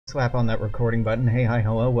slap on that recording button. Hey, hi,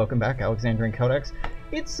 hello, welcome back, Alexandrian Codex.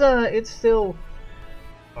 It's still,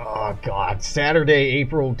 oh god, Saturday,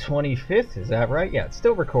 April 25th, is that right? Yeah, it's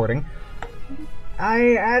still recording.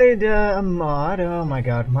 I added a mod, oh my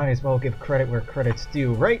god, might as well give credit where credit's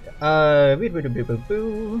due, right?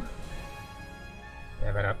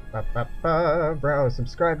 Browse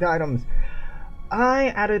subscribed items. I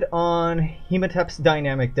added on Hemotep's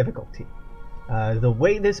dynamic difficulty. The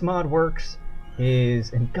way this mod works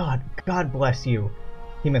is, and God bless you,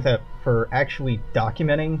 Hemotep, for actually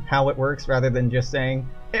documenting how it works rather than just saying,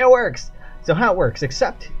 it works! So how it works,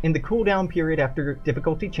 except in the cooldown period after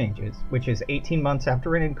difficulty changes, which is 18 months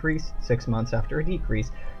after an increase, 6 months after a decrease,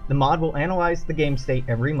 the mod will analyze the game state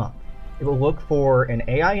every month. It will look for an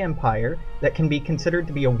AI Empire that can be considered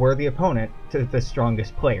to be a worthy opponent to the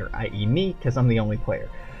strongest player, i.e. me, because I'm the only player.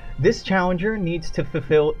 This challenger needs to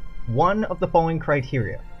fulfill one of the following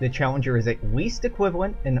criteria. The challenger is at least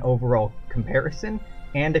equivalent in overall comparison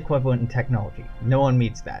and equivalent in technology. No one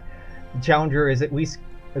meets that. The challenger is at least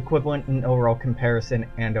equivalent in overall comparison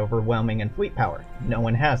and overwhelming in fleet power. No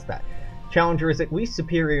one has that. Challenger is at least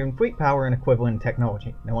superior in fleet power and equivalent in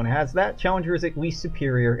technology. No one has that. Challenger is at least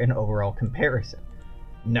superior in overall comparison.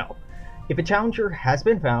 No. If a challenger has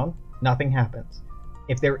been found, nothing happens.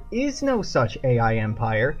 If there is no such AI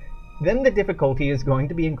Empire, then the difficulty is going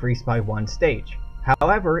to be increased by 1 stage.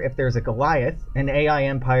 However, if there's a Goliath, an AI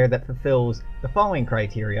Empire that fulfills the following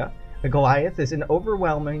criteria, the Goliath is an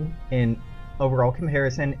overwhelming in overall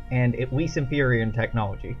comparison and at least inferior in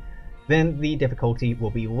technology, then the difficulty will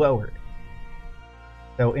be lowered.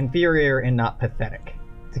 So inferior and not pathetic.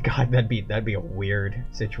 God, that'd be a weird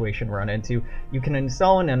situation to run into. You can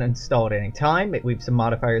install and uninstall at any time. It leaves some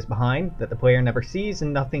modifiers behind that the player never sees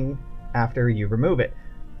and nothing after you remove it.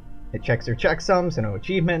 It checks your checksums, so no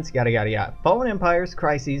achievements, yada yada yada. Fallen empires,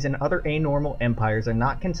 crises, and other anormal empires are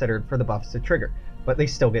not considered for the buffs to trigger, but they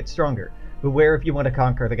still get stronger. Beware if you want to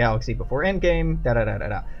conquer the galaxy before endgame, da da da da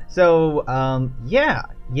da. So, yeah.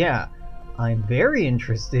 I'm very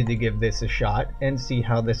interested to give this a shot and see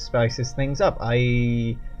how this spices things up.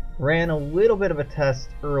 I ran a little bit of a test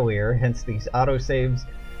earlier, hence these autosaves.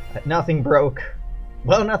 Nothing broke.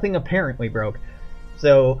 Well, nothing apparently broke.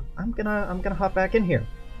 So, I'm gonna hop back in here.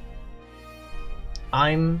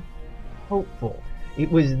 I'm hopeful. It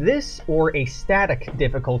was this or a static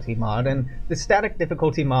difficulty mod, and the static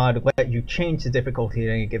difficulty mod let you change the difficulty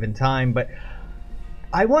at any given time, but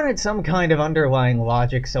I wanted some kind of underlying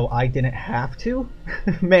logic so I didn't have to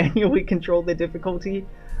manually control the difficulty.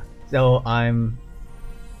 So I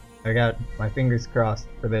got my fingers crossed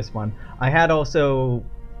for this one. I had also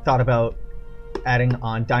thought about adding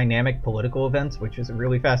on dynamic political events, which is a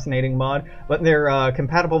really fascinating mod, but in their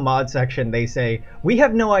compatible mod section they say, we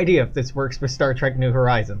have no idea if this works for Star Trek New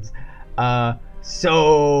Horizons.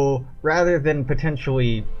 So rather than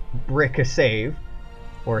potentially brick a save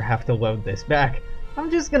or have to load this back, I'm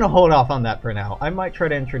just gonna hold off on that for now. I might try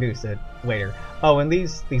to introduce it later. Oh, and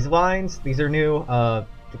these lines, these are new.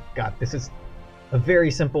 God, this is a very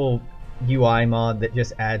simple UI mod that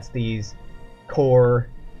just adds these core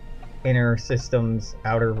inner systems,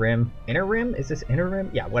 outer rim. Inner rim? Is this inner rim?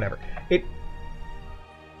 Yeah, whatever. It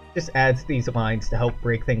just adds these lines to help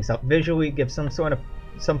break things up visually, give some point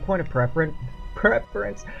of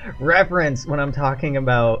reference when I'm talking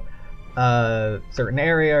about certain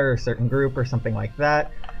area or certain group or something like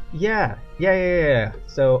that. Yeah.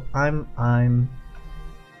 So I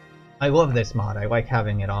love this mod. I like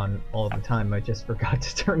having it on all the time. I just forgot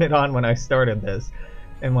to turn it on when I started this.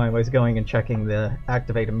 And when I was going and checking the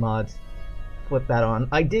activated mods, flip that on.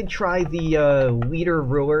 I did try the leader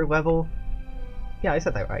ruler level. Yeah, I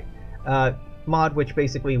said that right. Mod which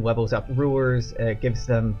basically levels up rulers, gives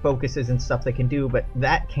them focuses and stuff they can do, but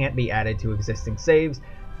that can't be added to existing saves.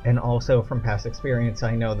 And also from past experience,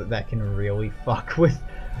 I know that can really fuck with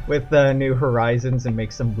New Horizons and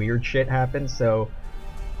make some weird shit happen. So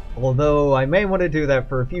although I may want to do that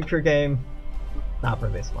for a future game, not for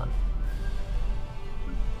this one.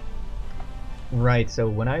 Right, so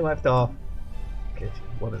when I left off,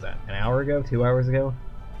 what was that, an hour ago, 2 hours ago?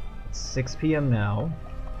 It's 6 p.m. now.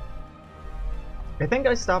 I think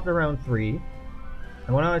I stopped around 3.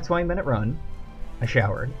 I went on a 20-minute run. I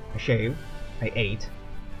showered. I shaved. I ate.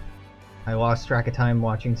 I lost track of time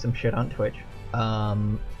watching some shit on Twitch.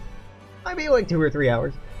 Maybe like 2 or 3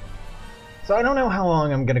 hours. So I don't know how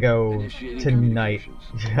long I'm gonna go tonight.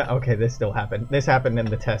 Yeah, okay, this still happened. This happened in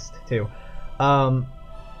the test, too.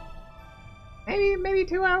 Maybe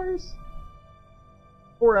 2 hours?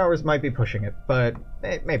 4 hours might be pushing it, but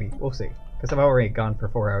maybe. We'll see. Because I've already gone for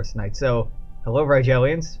 4 hours tonight. So, hello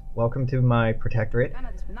Rigelians. Welcome to my protectorate.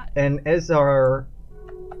 And as our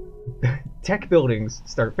tech buildings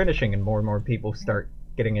start finishing and more people start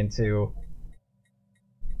getting into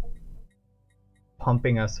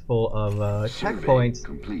pumping us full of checkpoints,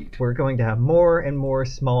 complete. we're going to have more and more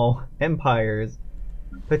small empires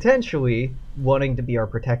potentially wanting to be our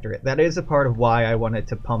protectorate. That is a part of why I wanted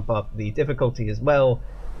to pump up the difficulty as well,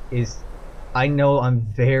 is I know I'm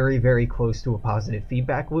very, very close to a positive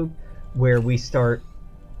feedback loop where we start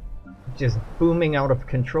just booming out of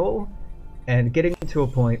control and getting to a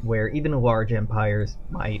point where even large empires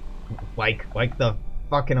might, like the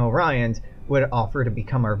fucking Orions, would offer to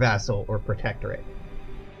become our vassal or protectorate.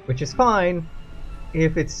 Which is fine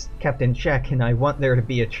if it's kept in check, and I want there to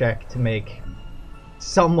be a check to make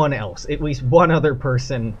someone else, at least one other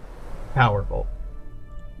person, powerful.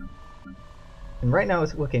 And right now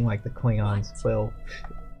it's looking like the Klingons will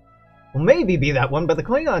maybe be that one, but the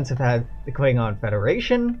Klingons have had the Klingon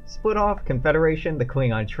Federation split off, Confederation, the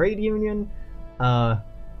Klingon Trade Union. So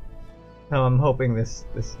I'm hoping this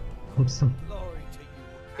pumps some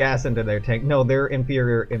gas into their tank. No, they're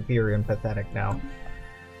inferior and pathetic now.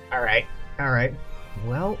 Alright.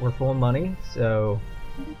 Well, we're full of money, so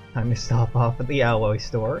time to stop off at the alloy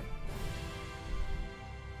store.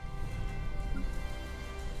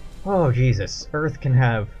 Oh, Jesus. Earth can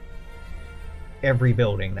have every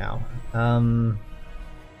building now.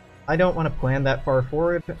 I don't want to plan that far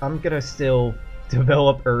forward. I'm gonna still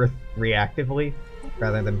develop Earth reactively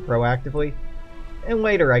rather than proactively. And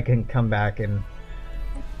later I can come back and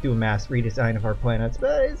do a mass redesign of our planets,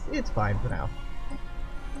 but it's fine for now.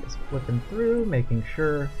 Just flipping through, making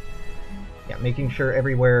sure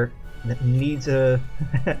everywhere that needs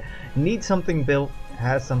needs something built,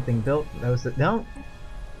 has something built. Those that don't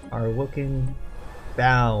are looking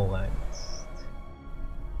balanced.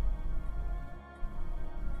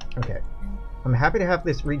 Okay, I'm happy to have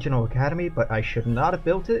this regional academy, but I should not have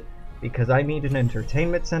built it because I need an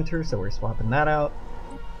entertainment center, so we're swapping that out.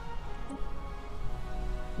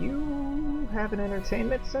 You have an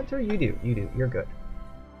entertainment center? You do. You're good.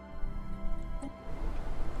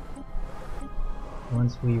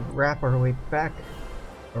 Once we wrap our way back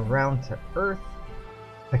around to Earth,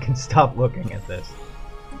 I can stop looking at this.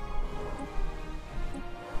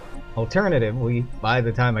 Alternatively, by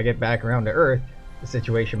the time I get back around to Earth, the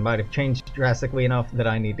situation might have changed drastically enough that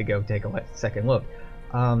I need to go take a second look.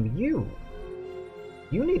 You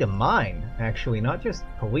need a mine, actually, not just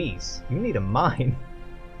police. You need a mine.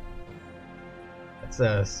 That's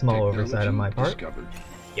a small oversight on my part. Discovered.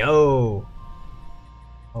 Yo!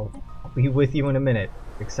 I'll be with you in a minute.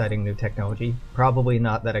 Exciting new technology. Probably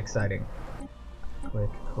not that exciting. Click,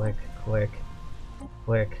 click, click,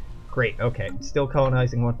 click. Great, okay. Still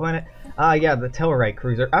colonizing one planet. Yeah, the Tellarite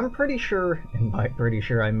cruiser. I'm pretty sure, and by pretty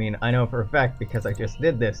sure I mean I know for a fact because I just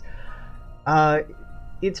did this.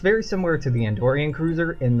 It's very similar to the Andorian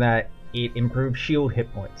cruiser in that it improves shield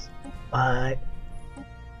hit points. But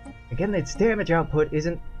again, its damage output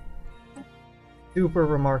isn't super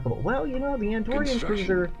remarkable. Well, you know, the Andorian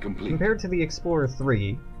cruiser, compared to the Explorer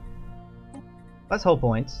 3, less hull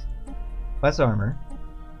points, less armor,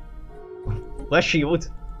 less shields,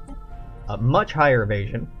 a much higher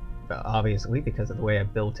evasion, obviously because of the way I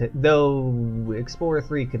built it, though Explorer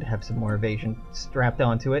 3 could have some more evasion strapped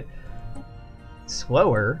onto it.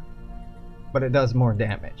 Slower, but it does more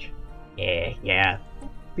damage. Yeah.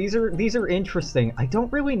 These are interesting. I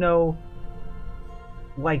don't really know,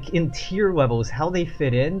 like, in tier levels how they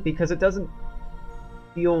fit in, because it doesn't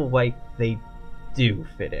feel like they do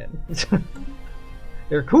fit in.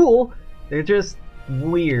 They're cool, they're just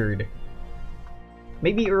weird.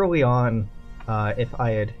 Maybe early on, if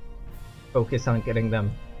I had focused on getting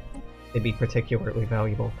them, they'd be particularly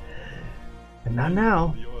valuable. But not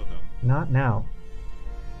now. Not now.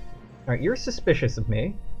 Alright, you're suspicious of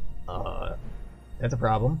me. That's a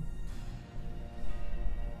problem.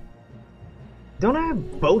 Don't I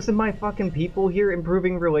have both of my fucking people here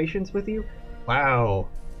improving relations with you? Wow.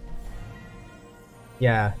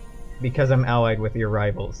 Yeah, because I'm allied with your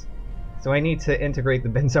rivals. So I need to integrate the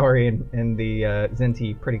Benzarian and the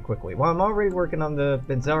Zinti pretty quickly. Well, I'm already working on the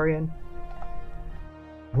Benzarian.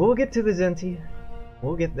 We'll get to the Zinti.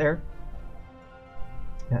 We'll get there.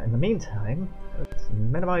 Now, in the meantime, let's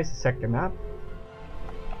minimize the sector map.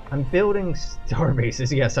 I'm building star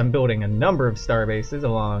bases. Yes, I'm building a number of star bases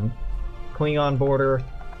along Klingon border.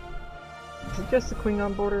 Is it just the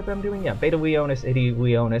Klingon border that I'm doing? Yeah, Beta Leonis, Idi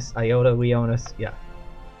Leonis, Iota Leonis. Yeah.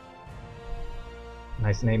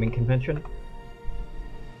 Nice naming convention.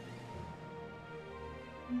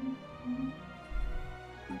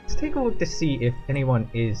 Let's take a look to see if anyone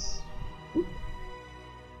is...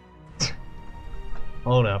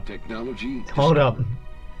 Hold up. Technology. Hold up.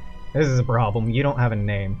 This is a problem. You don't have a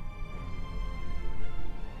name.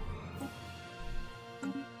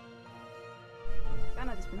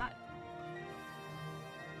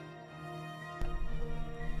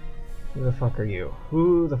 Who the fuck are you?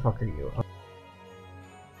 Who the fuck are you?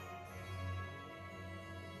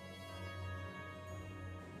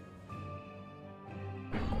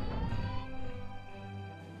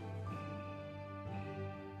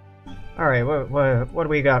 Alright, what do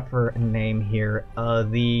we got for a name here?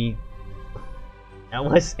 The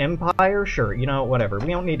Ellis Empire? Sure, you know, whatever. We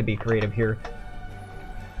don't need to be creative here.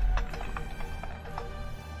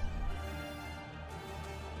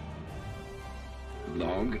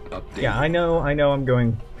 Log update. Yeah, I know I'm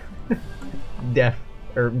going deaf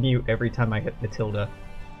or mute every time I hit Matilda.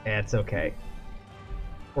 It's okay.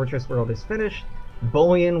 Fortress World is finished.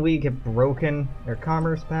 Bullion League have broken their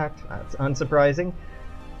commerce pact. That's unsurprising,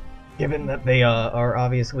 given that they are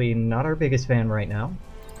obviously not our biggest fan right now.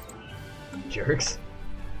 Jerks.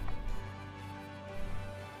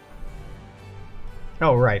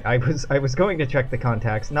 Oh right, I was going to check the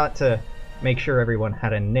contacts, not to make sure everyone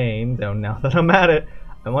had a name, though now that I'm at it,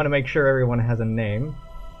 I want to make sure everyone has a name.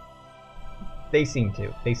 They seem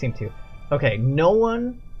to. Okay, no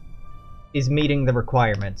one is meeting the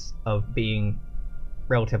requirements of being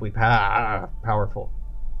relatively powerful.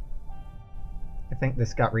 I think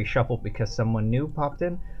this got reshuffled because someone new popped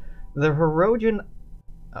in. The Hirogen...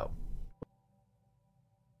 Oh.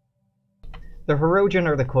 The Hirogen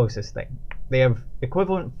are the closest thing. They have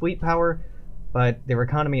equivalent fleet power, but their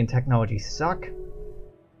economy and technology suck.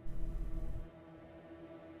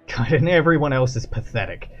 God, and everyone else is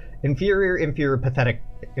pathetic. Inferior, inferior, pathetic,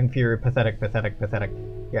 inferior, pathetic, pathetic, pathetic.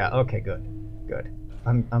 Yeah, okay, good. Good.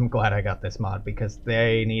 I'm glad I got this mod because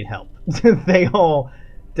they need help. They all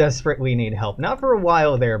desperately need help. Not for a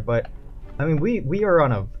while there, but I mean we are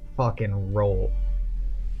on a fucking roll.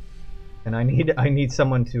 And I need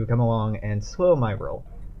someone to come along and slow my roll.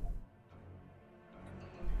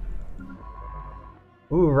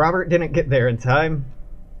 Ooh, Robert didn't get there in time.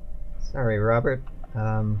 Sorry, Robert.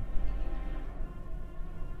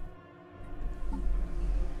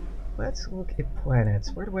 Let's look at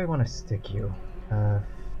planets. Where do I want to stick you?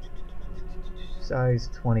 Size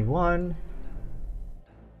 21.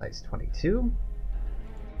 Size 22.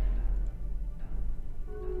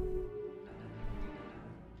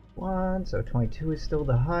 So 22 is still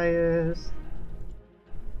the highest.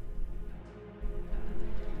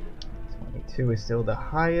 22 is still the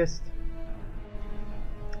highest.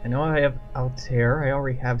 I know I have Altair. I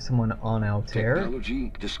already have someone on Altair.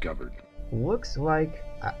 Technology discovered. Looks like,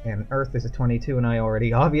 and Earth is a 22, and I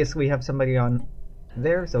already obviously have somebody on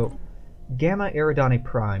there, so Gamma Eridani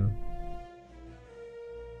Prime.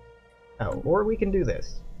 Oh, or we can do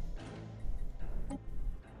this.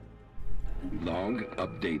 Log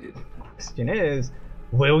updated. Question is,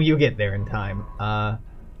 will you get there in time?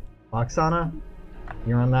 Oksana,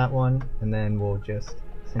 you're on that one, and then we'll just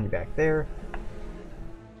send you back there.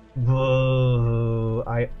 Whoa,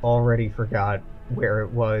 I already forgot where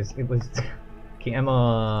it was. It was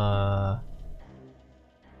Gamma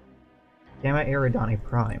Eridani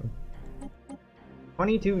Prime.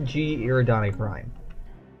 22G Eridani Prime.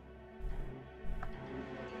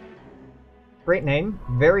 Great name,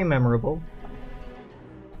 very memorable.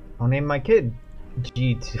 I'll name my kid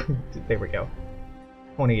G2. There we go.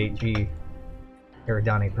 28G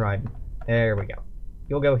Eridani Prime. There we go.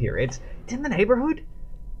 You'll go here. It's in the neighborhood?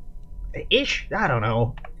 Ish? I don't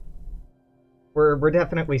know. We're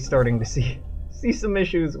definitely starting to see some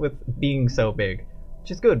issues with being so big.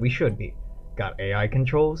 Which is good, we should be. Got AI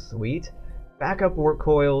controls, sweet. Backup warp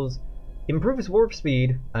coils, improves warp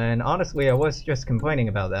speed, and honestly I was just complaining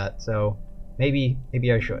about that, so maybe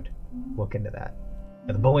I should look into that.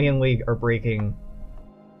 The Bullion League are breaking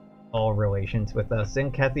all relations with us,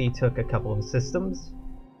 and Kathy took a couple of systems.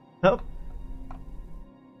 Oh.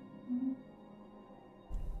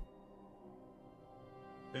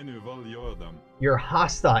 You're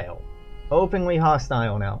hostile. Openly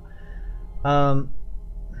hostile now.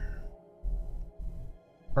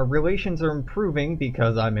 Our relations are improving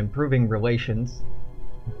because I'm improving relations,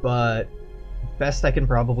 but best I can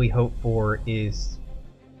probably hope for is...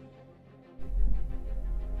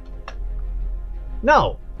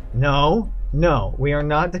 No! No! No! We are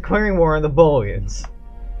not declaring war on the Bullions.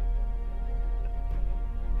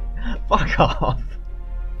 Fuck off!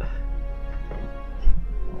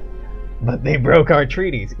 But they broke our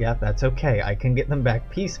treaties. Yeah, that's okay. I can get them back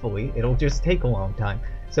peacefully. It'll just take a long time.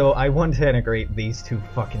 So I want to integrate these two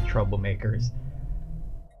fucking troublemakers.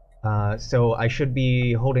 So I should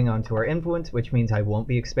be holding on to our influence, which means I won't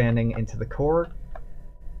be expanding into the core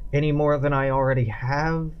any more than I already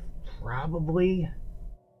have, probably.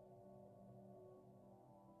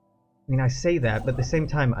 I mean, I say that, but at the same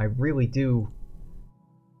time, I really do...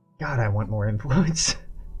 God, I want more influence.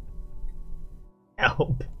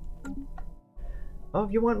 Help. Oh,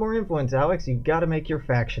 if you want more influence, Alex, you gotta make your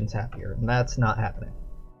factions happier, and that's not happening.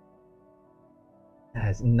 That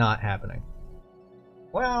is not happening.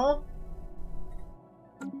 Well,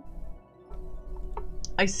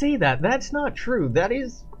 I say that, that's not true. That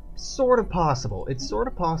is sort of possible. It's sort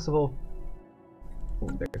of possible.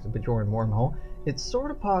 Ooh, there's a Bajoran wormhole. It's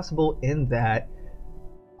sort of possible in that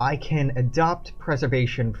I can adopt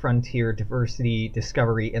preservation, frontier, diversity,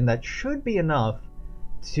 discovery, and that should be enough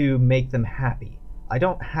to make them happy. I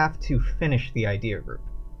don't have to finish the idea group.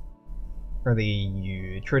 Or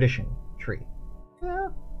the tradition tree. Yeah.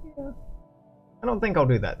 I don't think I'll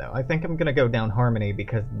do that, though. I think I'm gonna go down harmony,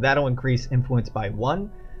 because that'll increase influence by 1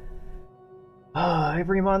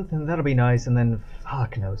 every month, and that'll be nice, and then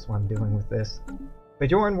fuck knows what I'm doing with this.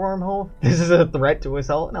 Bajoran wormhole? This is a threat to us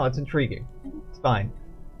all? No, it's intriguing. It's fine.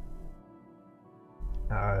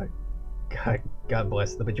 God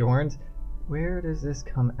bless the Bajorans. Where does this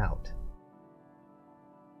come out?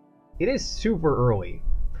 It is super early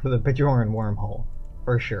for the Bajoran wormhole,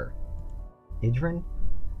 for sure. Idrin?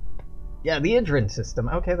 Yeah, the Idrin system.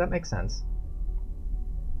 Okay, that makes sense.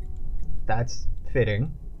 That's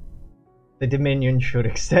fitting. The Dominion should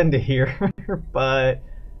extend to here, but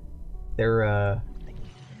they're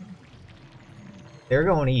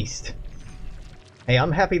going east. Hey,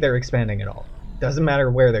 I'm happy they're expanding it all. Doesn't matter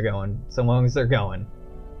where they're going, so long as they're going.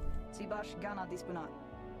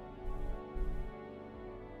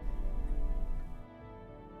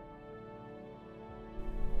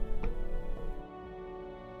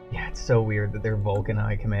 Yeah, it's so weird that they're Vulcan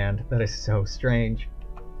High Command. That is so strange.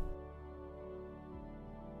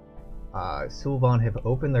 Suliban have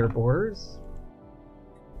opened their borders?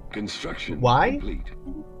 Construction Why? complete.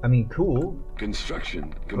 I mean, cool.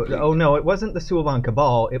 Construction complete. Oh no, it wasn't the Suliban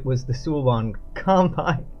Cabal, it was the Suliban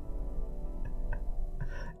Combine.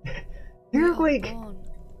 They're like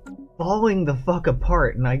falling the fuck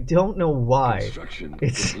apart, and I don't know why. Construction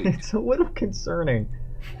It's a little concerning.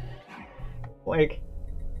 Like,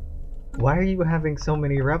 why are you having so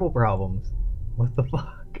many rebel problems? What the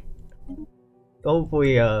fuck?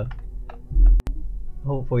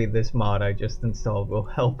 Hopefully this mod I just installed will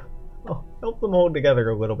help them hold together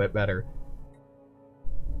a little bit better.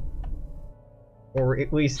 Or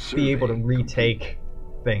at least be able to retake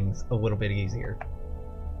things a little bit easier.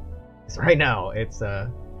 Because right now, it's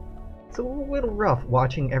a little rough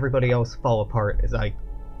watching everybody else fall apart as I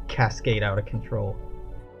cascade out of control.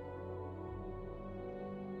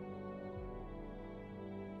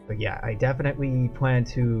 But yeah, I definitely plan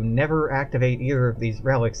to never activate either of these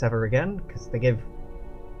relics ever again, because they give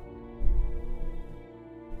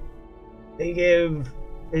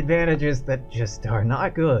advantages that just are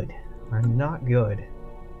not good. Are not good.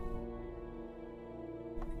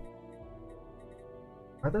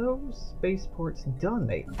 Are those spaceports done?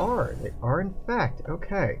 They are. They are in fact.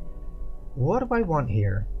 Okay. What do I want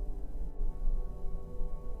here?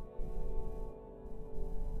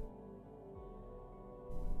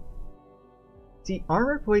 See,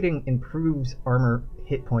 armor plating improves armor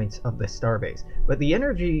hit points of the starbase, but the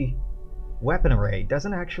energy weapon array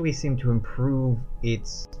doesn't actually seem to improve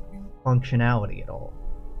its functionality at all.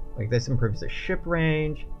 Like, this improves the ship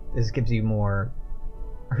range, this gives you more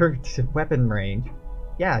weapon range.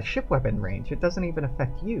 Yeah, ship weapon range, it doesn't even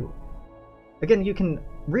affect you. Again, you can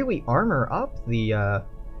really armor up the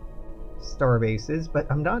starbases, but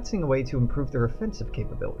I'm not seeing a way to improve their offensive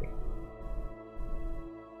capability.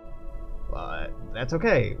 But that's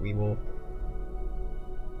okay, we will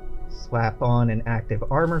slap on an active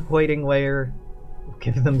armor plating layer, we'll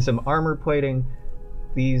give them some armor plating.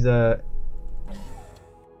 These are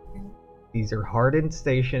hardened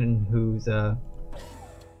station whose the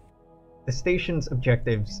station's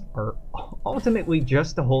objectives are ultimately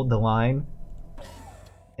just to hold the line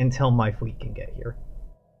until my fleet can get here.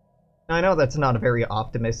 Now, I know that's not a very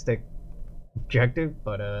optimistic objective,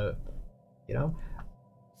 but you know.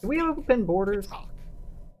 Do we have open borders?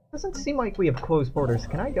 Doesn't seem like we have closed borders.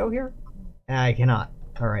 Can I go here? I cannot.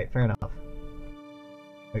 Alright, fair enough.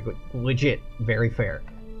 Like, legit, very fair.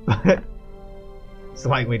 But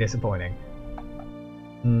slightly disappointing.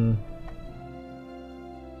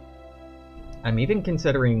 I'm even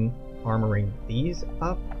considering armoring these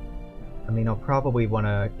up. I mean, I'll probably want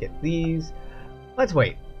to get these. Let's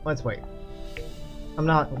wait. Let's wait. I'm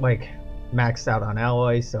not, like, maxed out on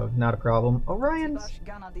alloys, so not a problem. Orion's...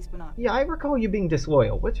 Yeah, I recall you being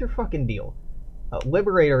disloyal. What's your fucking deal?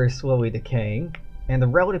 Liberator is slowly decaying, and the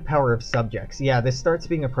relative power of subjects. Yeah, this starts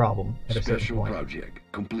being a problem at a certain point. Special project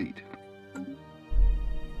complete.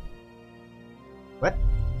 What?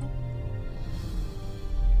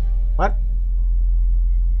 What?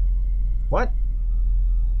 What?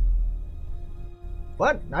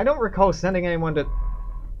 What? I don't recall sending anyone to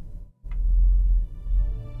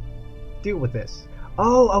deal with this.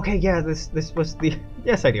 Oh, okay, yeah, this was the...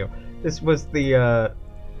 Yes, I do. This was the,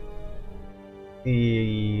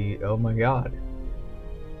 oh my god.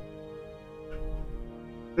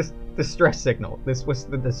 This distress signal. This was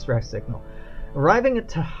the distress signal. Arriving at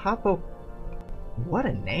Tahapo... What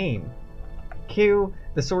a name. Q,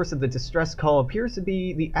 the source of the distress call appears to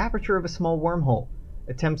be the aperture of a small wormhole.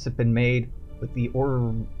 Attempts have been made with the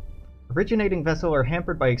originating vessel are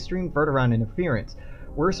hampered by extreme Verteron interference.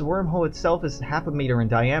 Worse, the wormhole itself is half a meter in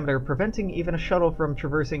diameter, preventing even a shuttle from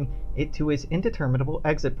traversing it to its indeterminable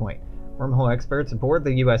exit point. Wormhole experts aboard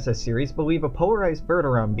the USS Ceres believe a polarized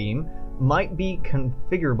Verteron beam might be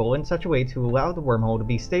configurable in such a way to allow the wormhole to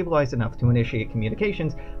be stabilized enough to initiate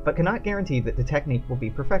communications, but cannot guarantee that the technique will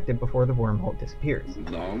be perfected before the wormhole disappears.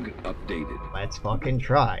 Log updated. Let's fucking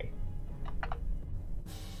try.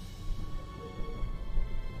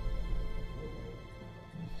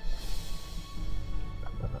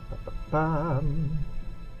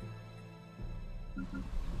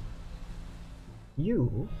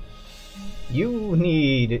 You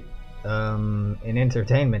need an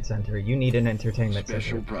entertainment center. You need an entertainment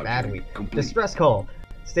Special center badly. complete. Distress call.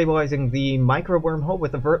 Stabilizing the micro wormhole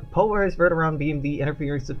with a polarized Verteron beam, the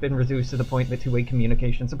interference has been reduced to the point that two-way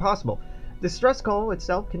communications are possible. The distress call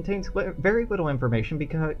itself contains very little information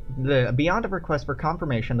because beyond a request for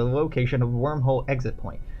confirmation of the location of the wormhole exit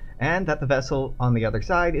point, and that the vessel on the other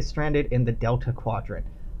side is stranded in the Delta Quadrant.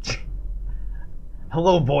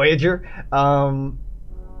 Hello, Voyager.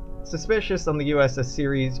 Suspicious on the USS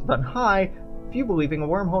Ceres run high, few believing a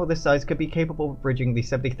wormhole this size could be capable of bridging the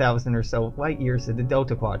 70,000 or so light years to the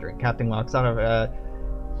Delta Quadrant. Captain Loxana,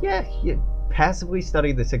 passively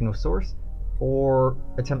study the signal source, or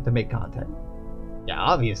attempt to make contact. Yeah,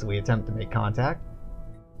 obviously attempt to make contact.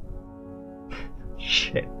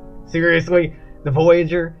 Shit. Seriously? The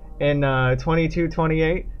Voyager in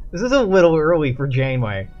 2228? This is a little early for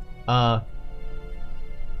Janeway.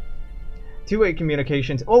 Two-way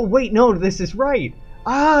communications. Oh wait, no, this is right.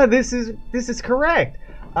 This is correct.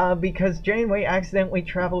 Because Janeway accidentally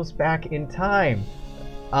travels back in time.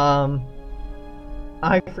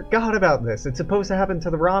 I forgot about this. It's supposed to happen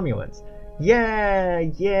to the Romulans.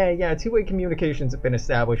 Yeah. Two-way communications have been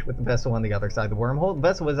established with the vessel on the other side of the wormhole. The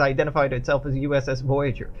vessel has identified itself as USS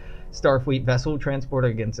Voyager, Starfleet vessel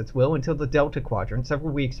transported against its will until the Delta Quadrant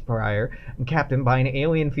several weeks prior, and captained by an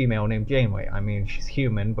alien female named Janeway. I mean, she's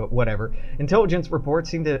human, but whatever. Intelligence reports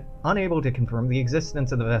seem unable to confirm the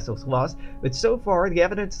existence of the vessel's loss, but so far the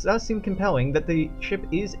evidence does seem compelling that the ship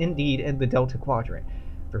is indeed in the Delta Quadrant.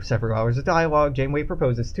 After several hours of dialogue, Janeway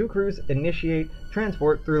proposes two crews initiate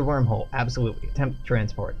transport through the wormhole. Absolutely. Attempt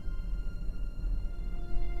transport.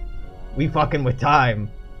 We fucking with time.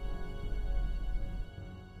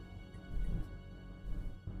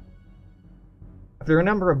 After a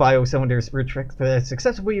number of biocylinders were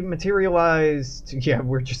successfully materialized... Yeah,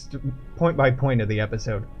 we're just point by point of the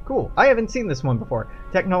episode. Cool. I haven't seen this one before.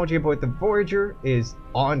 Technology aboard the Voyager is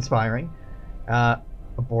awe-inspiring.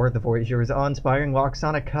 Aboard the Voyager is awe-inspiring.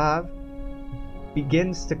 Loxana Kav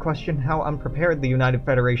begins to question how unprepared the United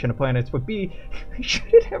Federation of Planets would be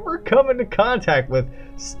should it ever come into contact with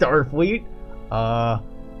Starfleet.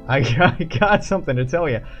 I got something to tell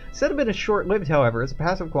you. Said have been short-lived, however, as a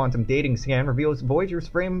passive quantum dating scan reveals Voyager's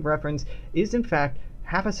frame of reference is in fact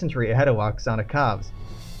half a century ahead of Loxana Kav's.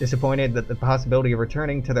 Disappointed that the possibility of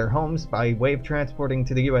returning to their homes by way of transporting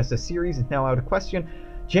to the USS Ceres is now out of question,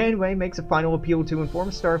 Janeway makes a final appeal to inform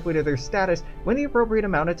Starfleet of their status when the appropriate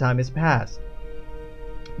amount of time has passed.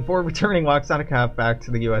 Before returning Loxana Kav back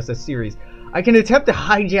to the USS Ceres, I can attempt to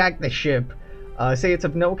hijack the ship, say it's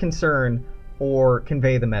of no concern, or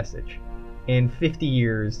convey the message. In 50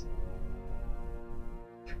 years...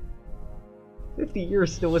 50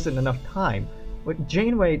 years still isn't enough time. But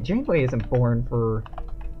Janeway isn't born for...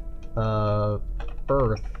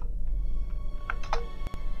 Earth.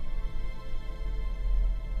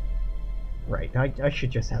 Right, I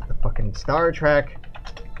should just have the fucking Star Trek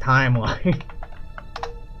timeline.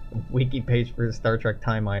 Wiki page for the Star Trek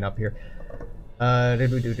timeline up here.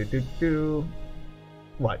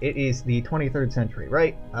 What? It is the 23rd century,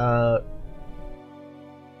 right?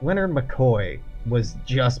 Leonard McCoy was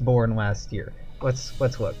just born last year. Let's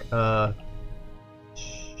look.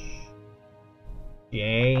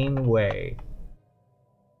 Janeway.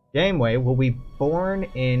 Janeway will be born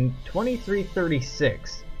in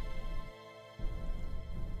 2336.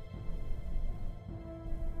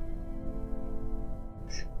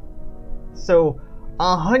 So,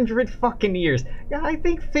 100 fucking years. Yeah, I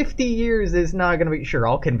think 50 years is not gonna be... Sure,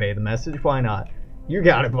 I'll convey the message, why not? You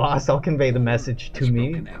got it, boss. I'll convey the message to It's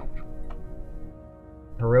me. broken out.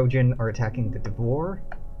 Hirogen are attacking the Devor?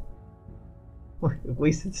 At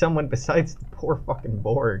least it's someone besides the poor fucking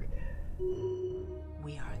Borg.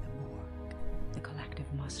 We are the Borg. The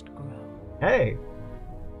collective must grow. Hey!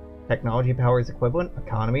 Technology power is equivalent,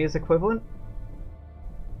 economy is equivalent.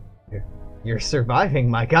 You're surviving,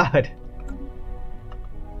 my god!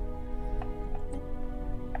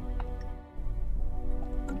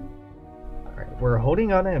 Alright, we're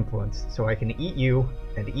holding on to influence, so I can eat you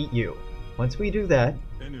and eat you. Once we do that,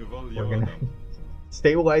 we're gonna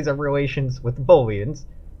stabilize our relations with the Bolians.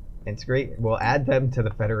 Integrate, we'll add them to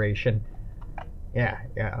the Federation. Yeah,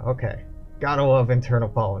 okay. Gotta love internal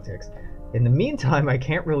politics. In the meantime, I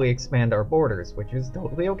can't really expand our borders, which is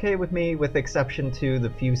totally okay with me, with exception to the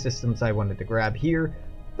few systems I wanted to grab here.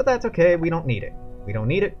 But that's okay, we don't need it. We don't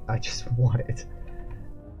need it, I just want it.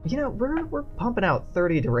 You know, we're pumping out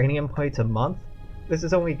 30 duranium plates a month. This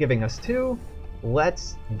is only giving us 2.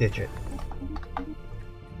 Let's ditch it.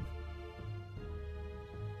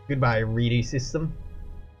 Goodbye, Reedy system.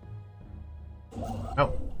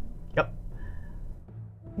 Oh, yep.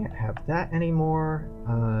 Can't have that anymore.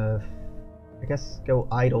 I guess go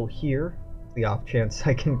idle here. The off chance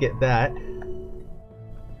I can get that.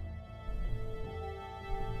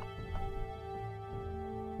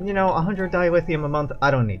 You know, 100 dilithium a month,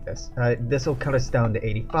 I don't need this. This will cut us down to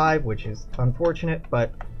 85, which is unfortunate,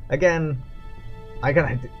 but again,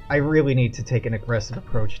 I really need to take an aggressive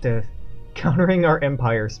approach to countering our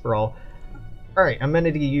Empire sprawl. Alright,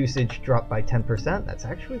 amenity usage dropped by 10%. That's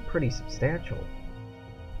actually pretty substantial.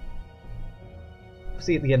 We'll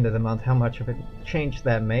see at the end of the month how much of a change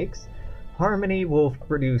that makes. Harmony will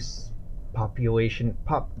produce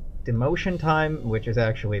demotion time, which is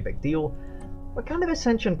actually a big deal. What kind of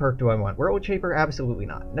ascension perk do I want? World Shaper? Absolutely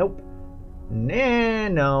not. Nope. Nah,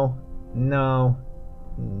 no. No.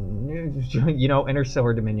 You know,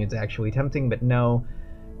 Interstellar Dominion's actually tempting, but no.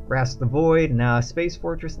 Grasp the Void? Nah. Space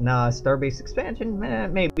Fortress? Nah. Starbase Expansion?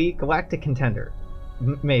 Maybe. Galactic Contender?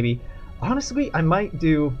 Maybe. Honestly, I might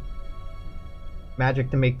do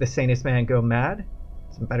magic to make the sanest man go mad.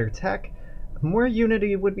 Some better tech. More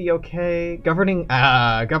Unity would be okay. Governing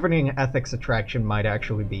Ethics Attraction might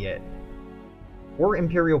actually be it. Or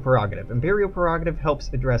Imperial Prerogative. Imperial Prerogative helps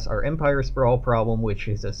address our Empire Sprawl problem, which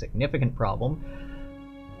is a significant problem.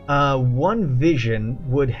 One Vision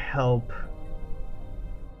would help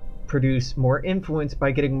produce more influence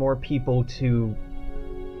by getting more people to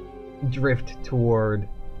drift toward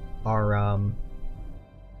our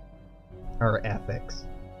ethics.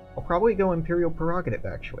 I'll probably go Imperial Prerogative,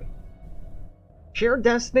 actually. Shared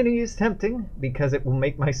Destiny is tempting, because it will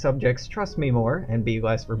make my subjects trust me more and be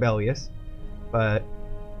less rebellious. But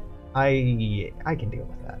I can deal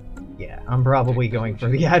with that. Yeah, I'm probably going for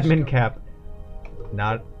the admin cap.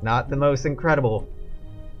 Not the most incredible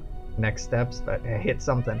next steps, but I hit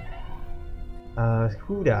something.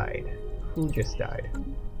 Who died? Who just died?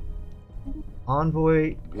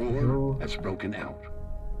 Envoy War has broken out.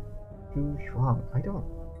 Hu Shuang. I don't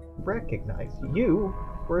recognize you.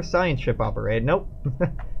 We're a science ship operated. Nope.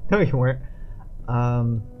 No, you weren't.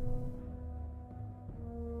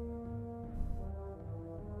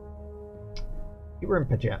 You were in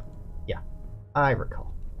Pajam. Yeah, I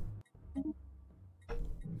recall.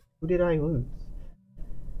 Who did I lose?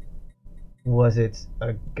 Was it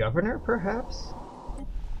a governor, perhaps?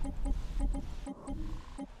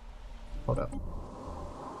 Hold up.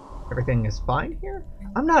 Everything is fine here?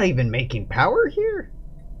 I'm not even making power here?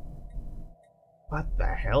 What the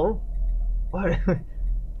hell? What?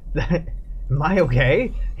 Am I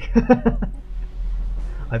okay?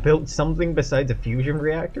 I built something besides a fusion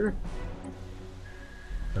reactor?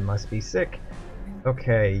 I must be sick.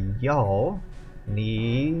 Okay, y'all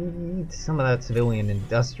need some of that civilian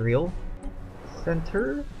industrial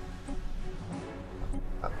center.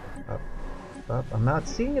 Up. I'm not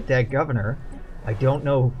seeing a dead governor. I don't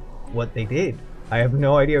know what they did. I have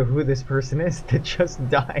no idea who this person is that just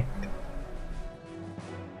died.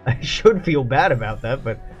 I should feel bad about that,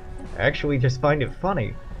 but I actually just find it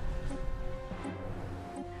funny.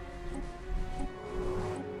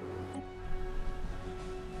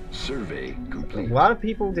 Survey complete. A lot of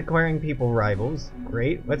people declaring people rivals.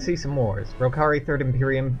 Great. Let's see some more. Rokari Third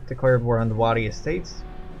Imperium declared war on the Wadi Estates.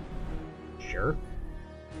 Sure.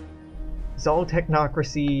 Zal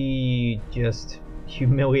Technocracy just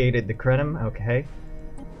humiliated the Krenim. Okay.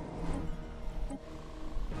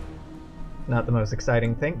 Not the most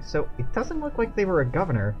exciting thing. So it doesn't look like they were a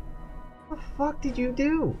governor. What the fuck did you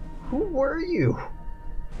do? Who were you?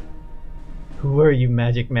 Who were you,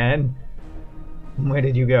 Magic Man? Where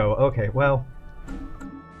did you go? Okay, well...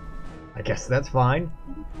 I guess that's fine.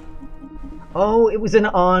 Oh, it was an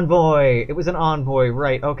envoy! It was an envoy,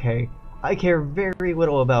 right, okay. I care very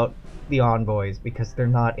little about the envoys because they're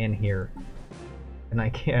not in here. And I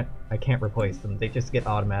can't replace them. They just get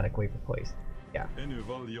automatically replaced. Yeah. I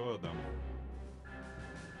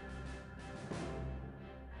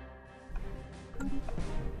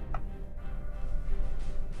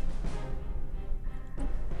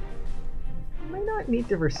might not need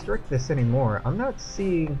to restrict this anymore. I'm not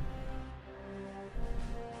seeing...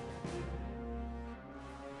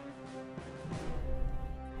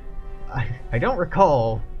 I don't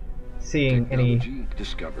recall seeing any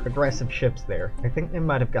aggressive ships there. I think they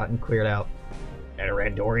might have gotten cleared out.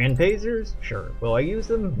 Andorian phasers? Sure. Will I use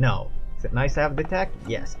them? No. Is it nice to have the tech?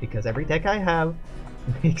 Yes, because every tech I have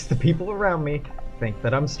makes the people around me think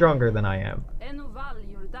that I'm stronger than I am.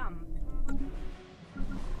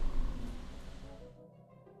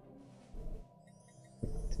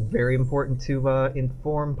 It's very important to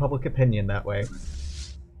inform public opinion that way.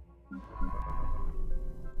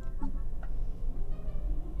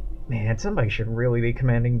 Man, somebody should really be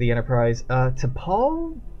commanding the Enterprise.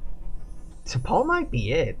 T'Pol might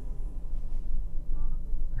be it.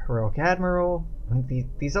 Heroic Admiral. I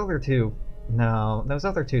think these other two... No, those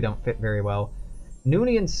other two don't fit very well.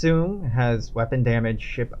 Noonien Soong has weapon damage,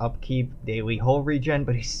 ship upkeep, daily hull regen,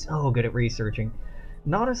 but he's so good at researching.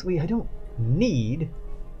 And honestly, I don't need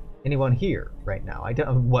anyone here right now. I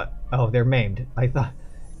don't... What? Oh, they're maimed. I thought...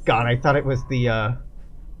 God, I thought it was the,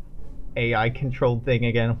 AI-controlled thing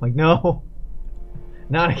again. I'm like, no!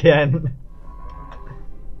 Not again!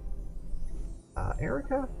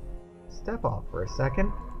 Erica? Step off for a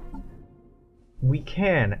second. We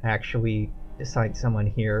can actually assign someone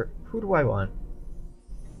here. Who do I want?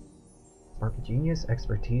 Spark of Genius,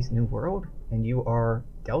 Expertise, New World? And you are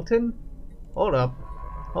Delton? Hold up.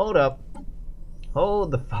 Hold up.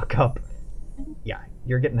 Hold the fuck up. Yeah,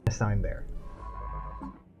 you're getting assigned there.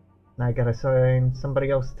 Now I gotta assign somebody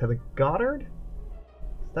else to the Goddard?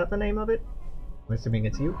 Is that the name of it? I'm assuming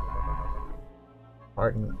it's you.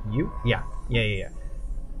 Pardon, you? Yeah. Yeah.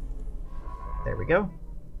 There we go.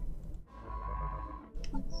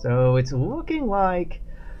 So it's looking like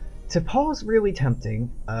T'Pol's really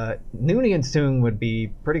tempting. Noonien Soong would be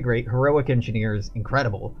pretty great. Heroic Engineers,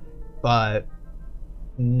 incredible. But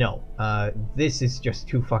no, this is just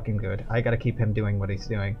too fucking good. I gotta keep him doing what he's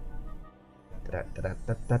doing. Then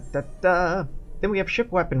we have ship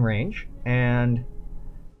weapon range, and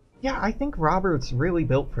yeah, I think Robert's really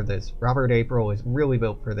built for this. Robert April is really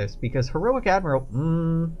built for this, because Heroic Admiral,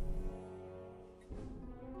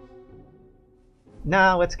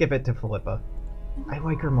 nah, let's give it to Philippa. I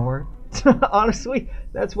like her more. Honestly,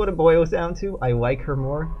 that's what it boils down to. I like her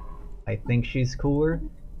more. I think she's cooler.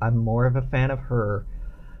 I'm more of a fan of her.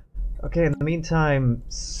 Okay, in the meantime,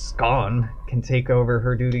 Scon can take over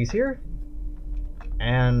her duties here.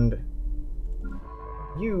 And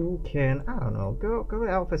you can, I don't know, go to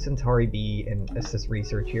Alpha Centauri B and assist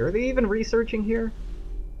research here. Are they even researching here?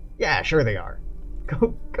 Yeah, sure they are.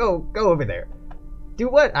 Go over there. Do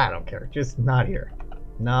what? I don't care. Just not here.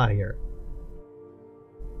 Not here.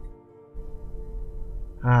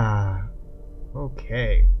 Ah,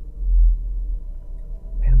 okay.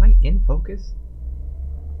 Man, am I in focus?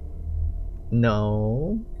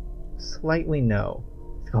 No. Slightly no.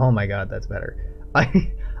 Oh my god, that's better.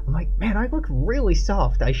 I'm like, man, I look really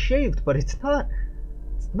soft. I shaved, but it's not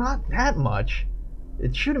that much.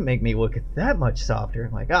 It shouldn't make me look that much softer.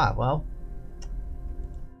 I'm like, ah, well,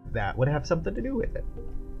 that would have something to do with it.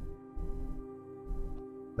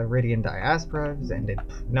 The Iridian Diaspora has ended.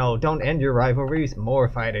 No, don't end your rivalries. More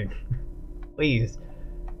fighting. Please.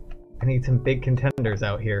 I need some big contenders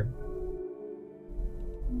out here.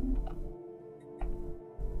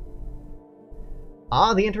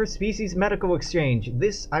 Ah, the Interspecies Medical Exchange.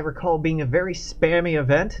 This, I recall, being a very spammy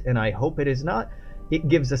event, and I hope it is not. It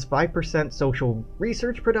gives us 5% social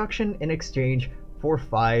research production in exchange for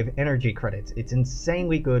 5 energy credits. It's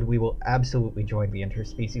insanely good. We will absolutely join the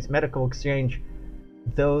Interspecies Medical Exchange,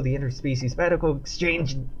 though the Interspecies Medical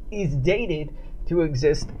Exchange is dated to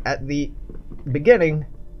exist at the beginning.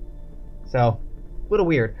 So, a little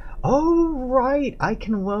weird. Oh, right! I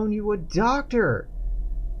can loan you a doctor!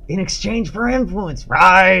 In exchange for influence,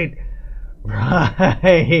 right?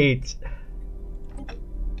 Right.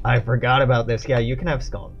 I forgot about this. Yeah, you can have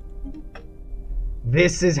Scone.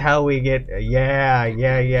 This is how we get. Yeah.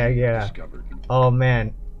 Oh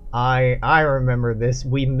man, I remember this.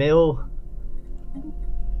 We mill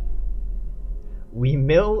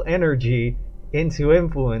energy into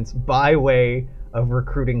influence by way of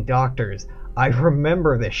recruiting doctors. I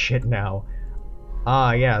remember this shit now.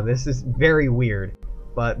 Ah, yeah, this is very weird.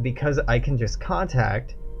 but because I can just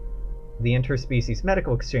contact the interspecies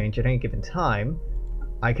medical exchange at any given time,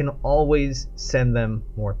 I can always send them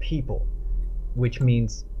more people, which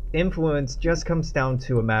means influence just comes down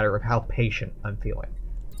to a matter of how patient I'm feeling.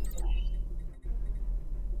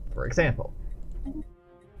 For example,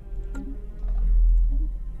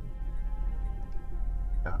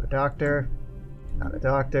 not a doctor, not a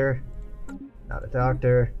doctor, not a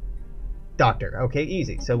doctor, doctor. Okay,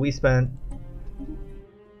 easy. So we spent,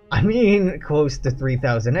 close to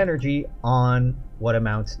 3,000 energy on what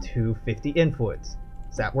amounts to 50 influence.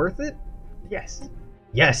 Is that worth it? Yes.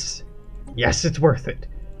 Yes! Yes, it's worth it!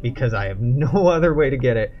 Because I have no other way to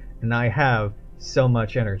get it, and I have so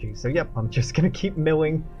much energy. So yep, I'm just gonna keep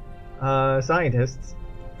milling scientists.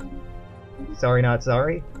 Sorry, not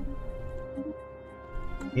sorry.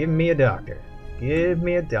 Give me a doctor. Give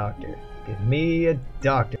me a doctor. Give me a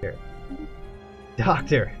doctor.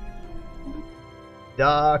 Doctor.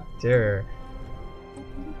 Doctor.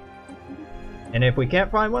 And if we can't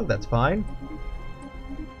find one, that's fine.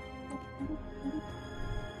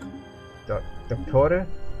 Doctora?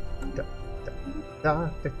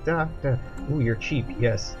 Doctor. Ooh, you're cheap,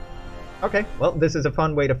 yes. Okay, well, this is a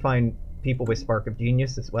fun way to find people with Spark of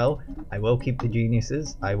Genius as well. I will keep the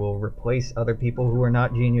geniuses. I will replace other people who are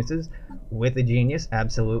not geniuses with a genius,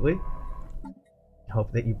 absolutely.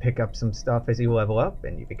 Hope that you pick up some stuff as you level up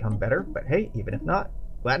and you become better, but hey, even if not,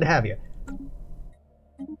 glad to have you.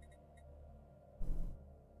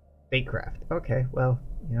 Fatecraft. Okay, well,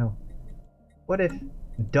 you know, what if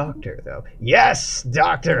Doctor, though? Yes!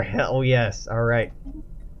 Doctor! Hell yes! Alright.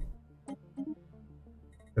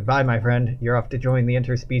 Goodbye, my friend. You're off to join the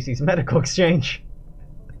interspecies medical exchange.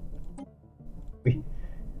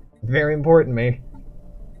 Very important, me.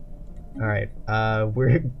 Alright,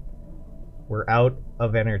 we're out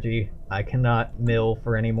of energy. I cannot mill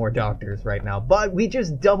for any more doctors right now, but we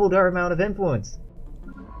just doubled our amount of influence.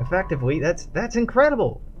 Effectively, that's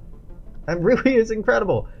incredible. That really is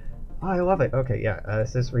incredible. Oh, I love it. Okay, yeah,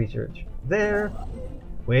 assist research there,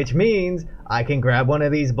 which means I can grab one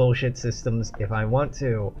of these bullshit systems if I want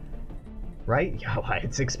to. Right? Yeah,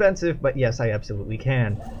 it's expensive, but yes, I absolutely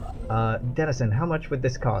can. Dennison, how much would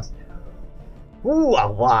this cost? Ooh, a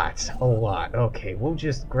lot. A lot. Okay, we'll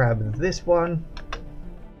just grab this one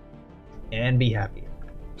and be happy.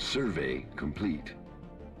 Survey complete.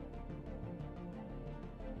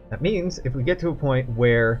 That means if we get to a point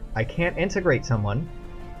where I can't integrate someone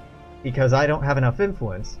because I don't have enough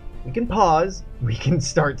influence, we can pause, we can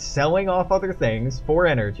start selling off other things for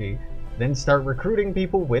energy, then start recruiting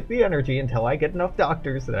people with the energy until I get enough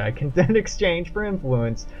doctors that I can then exchange for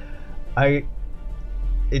influence.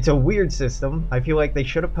 It's a weird system. I feel like they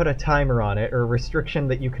should have put a timer on it, or a restriction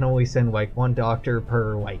that you can only send like one doctor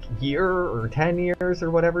per like year or 10 years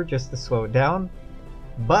or whatever, just to slow it down.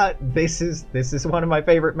 But this is one of my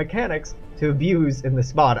favorite mechanics to abuse in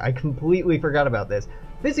this mod. I completely forgot about this.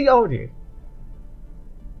 Physiology.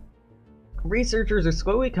 Researchers are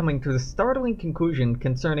slowly coming to the startling conclusion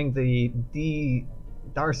concerning the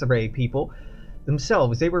Darsaray people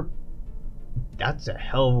themselves. They were, that's a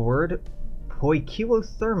hell of a word,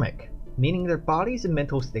 poikilothermic, meaning their bodies and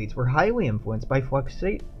mental states were highly influenced by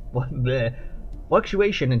fluctuation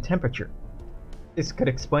in temperature. This could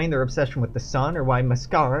explain their obsession with the sun, or why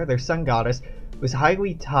Mascara, their sun goddess, was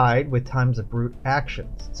highly tied with times of brute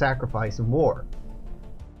actions, sacrifice, and war.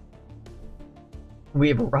 We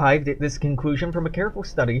have arrived at this conclusion from a careful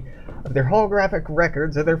study of their holographic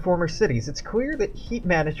records of their former cities. It's clear that heat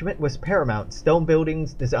management was paramount. Stone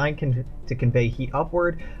buildings designed to convey heat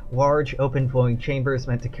upward, large open-flowing chambers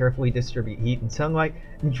meant to carefully distribute heat and sunlight,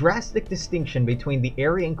 and drastic distinction between the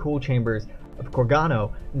airy and cool chambers of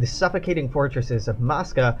Corgano and the suffocating fortresses of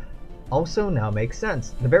Masca also now makes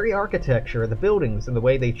sense. The very architecture of the buildings and the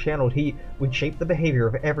way they channeled heat would shape the behavior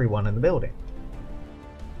of everyone in the building.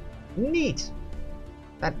 Neat!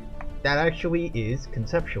 That actually is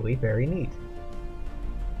conceptually very neat.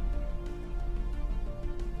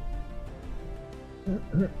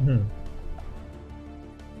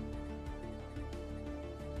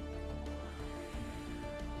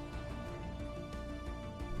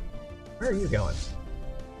 Where are you going?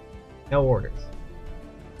 No orders.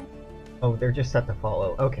 Oh, they're just set to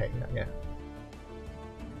follow. Okay, yeah.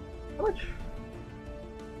 How much?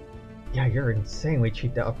 Yeah, you're insanely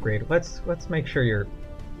cheap to upgrade. Let's make sure you're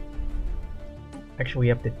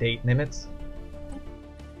actually up to date. Nimitz.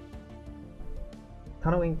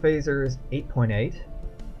 Tunneling phasers 8.8.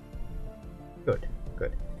 Good.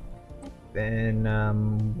 Then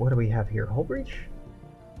what do we have here? Hull breach?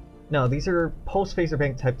 No, these are pulse phaser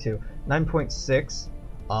bank type 2. 9.6.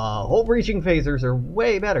 Hull breaching phasers are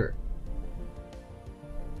way better.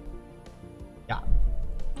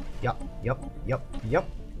 Yep.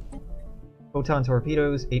 Photon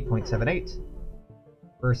torpedoes, 8.78.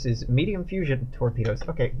 Versus medium fusion torpedoes.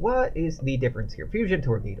 Okay, what is the difference here? Fusion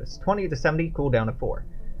torpedoes, 20 to 70, cooldown of 4.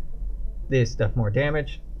 This does more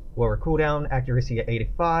damage, lower cooldown, accuracy at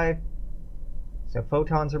 85. So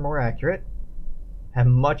photons are more accurate. Have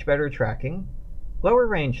much better tracking. Lower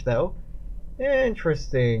range though.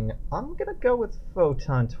 Interesting. I'm gonna go with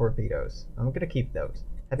photon torpedoes. I'm gonna keep those.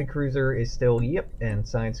 Heavy cruiser is still yep, and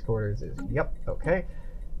science quarters is yep, okay.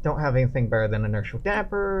 Don't have anything better than inertial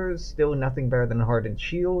dampers, still nothing better than hardened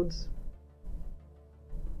shields.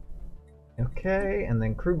 Okay, and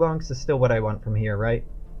then crew bunks is still what I want from here, right?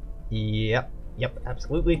 Yep,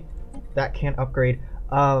 absolutely. That can't upgrade.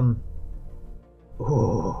 Ooh.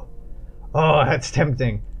 Oh, that's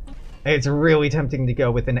tempting. It's really tempting to go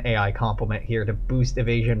with an AI complement here to boost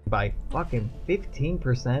evasion by fucking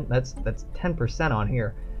 15%. That's 10% on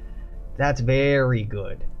here. That's very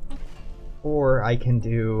good. Or I can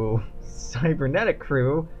do cybernetic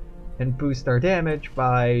crew and boost our damage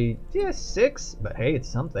by 6, but hey, it's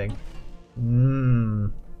something.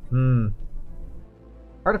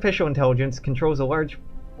 Artificial intelligence controls a large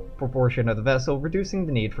proportion of the vessel, reducing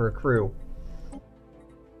the need for a crew.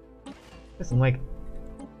 Listen, like,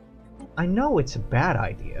 I know it's a bad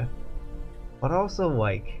idea, but also,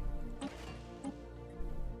 like,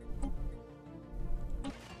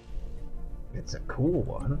 it's a cool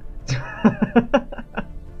one.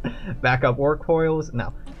 Backup work coils?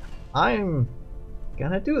 No. I'm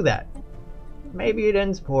gonna do that. Maybe it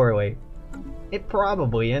ends poorly. It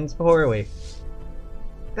probably ends poorly.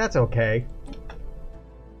 That's okay.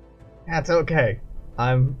 That's okay.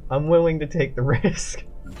 I'm willing to take the risk.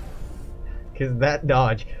 Cause that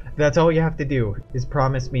dodge, that's all you have to do, is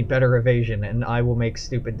promise me better evasion and I will make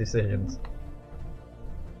stupid decisions.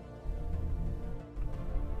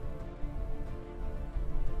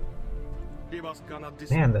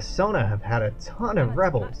 Man, the Sona have had a ton of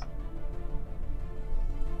rebels.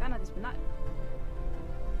 I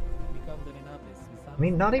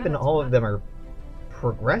mean, not even all of them are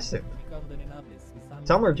progressive.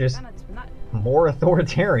 Some are just more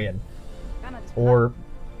authoritarian. Or,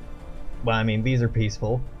 well, I mean, these are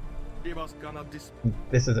peaceful.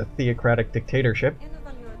 This is a theocratic dictatorship.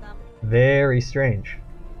 Very strange.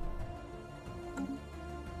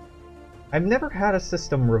 I've never had a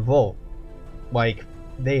system revolt like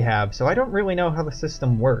they have, so I don't really know how the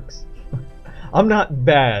system works. I'm not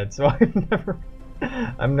bad, so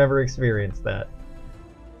I've never experienced that.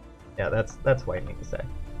 Yeah, that's what I mean to say.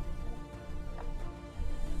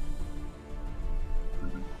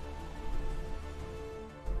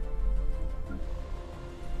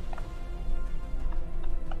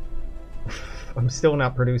 I'm still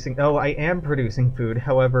not producing. Oh, I am producing food.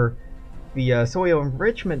 However, the soil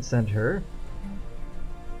enrichment center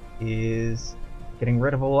is getting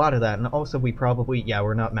rid of a lot of that, and also we probably, yeah,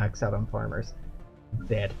 we're not maxed out on farmers.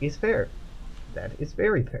 That is fair. That is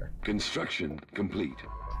very fair. Construction complete.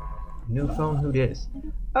 New phone, who dis?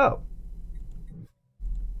 Oh.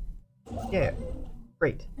 Yeah.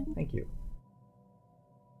 Great. Thank you.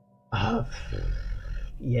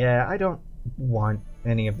 Yeah, I don't want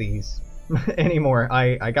any of these anymore.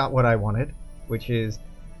 I got what I wanted, which is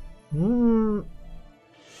what,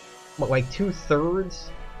 like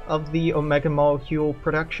 2/3 of the Omega molecule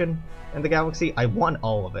production in the galaxy. I want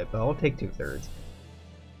all of it, but I'll take 2/3.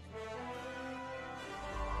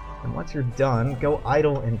 And once you're done, go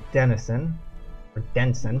idle in Denison, or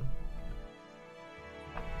Denson.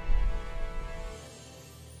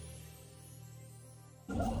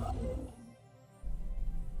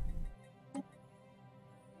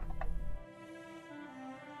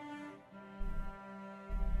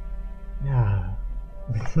 Yeah,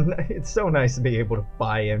 it's so nice to be able to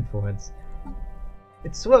buy influence.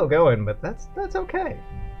 It's slow going, but that's okay.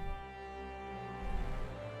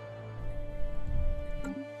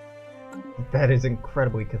 That is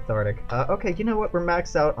incredibly cathartic. Okay, you know what? We're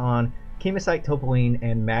maxed out on Chemosite, Topoline,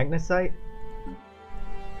 and Magnesite.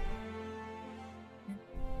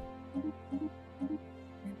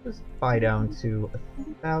 Just buy down to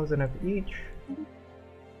 1,000 of each.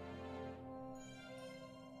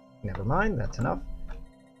 Never mind, that's enough.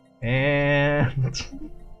 And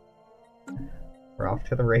we're off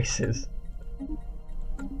to the races.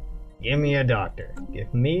 Give me a doctor.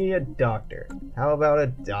 Give me a doctor. How about a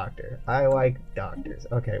doctor? I like doctors.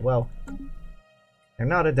 Okay, well, they're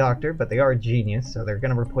not a doctor, but they are a genius, so they're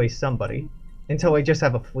gonna replace somebody. Until I just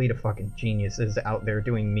have a fleet of fucking geniuses out there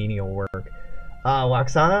doing menial work.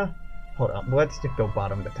 Loxana? Hold on, let's just go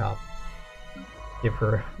bottom to top. Give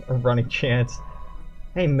her a running chance.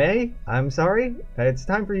 Hey, May, I'm sorry. It's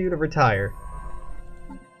time for you to retire.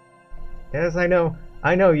 Yes, I know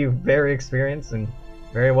you're very experienced and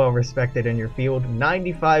very well respected in your field.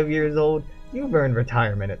 95 years old, you've earned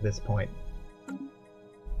retirement at this point.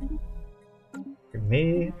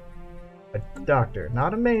 Me, a doctor,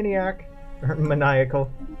 not a maniac or maniacal,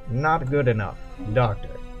 not good enough.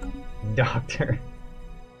 Doctor.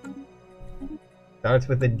 Starts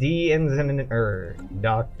with a D, ends in an R.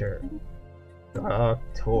 Doctor.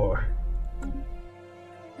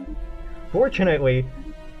 Fortunately,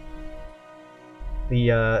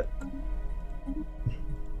 the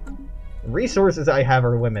resources I have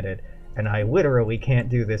are limited, and I literally can't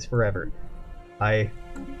do this forever. I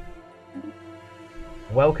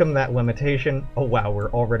welcome that limitation. Oh wow,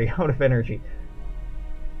 we're already out of energy.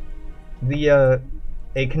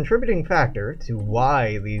 A contributing factor to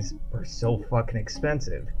why these are so fucking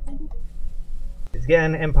expensive is,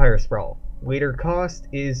 again, Empire Sprawl. Waiter cost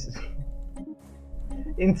is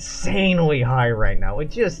insanely high right now.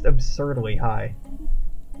 It's just absurdly high.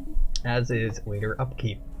 As is waiter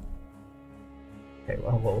upkeep. Okay,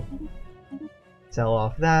 well, we'll sell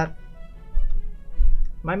off that.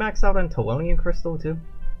 Am I maxed out on Telonian Crystal too?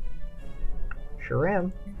 Sure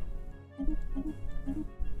am.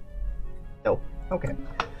 Oh, okay.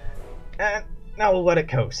 And now we'll let it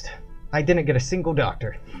coast. I didn't get a single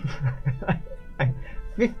doctor.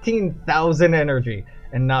 15,000 energy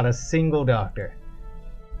and not a single doctor.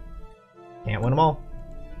 Can't win them all.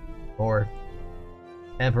 Or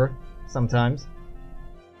ever, sometimes.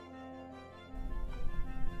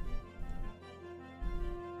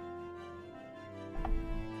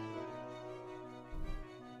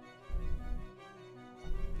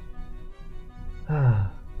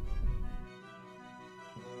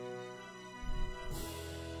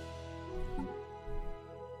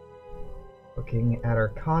 Looking at our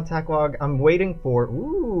contact log, I'm waiting for...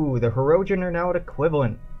 Ooh, the Hirogen are now at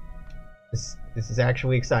equivalent. This is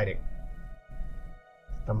actually exciting.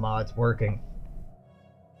 The mod's working.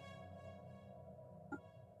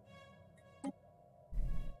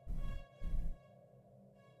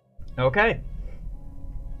 Okay.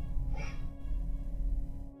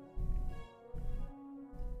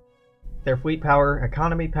 Their fleet power,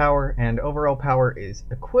 economy power, and overall power is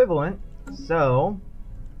equivalent, so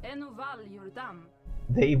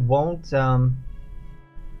they won't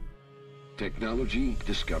Technology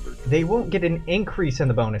discovered. They won't get an increase in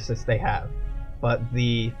the bonuses they have, but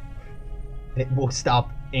it will stop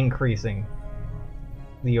increasing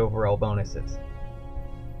the overall bonuses.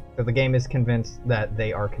 So the game is convinced that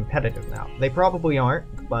they are competitive now. They probably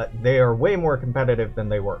aren't, but they are way more competitive than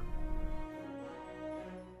they were.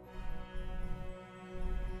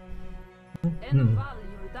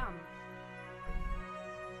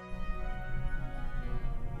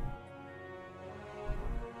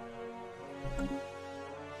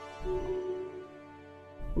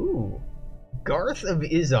 Ooh, Garth of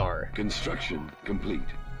Izar. Construction complete.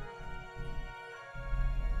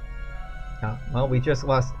 Well, we just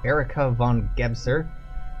lost Erika von Gebser.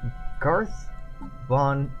 Garth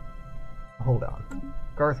von... Hold on.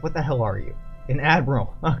 Garth, what the hell are you? An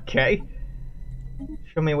admiral. Okay.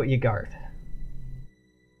 Show me what you got.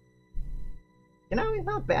 You know, it's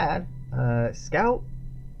not bad. Scout.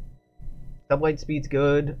 Sublight speed's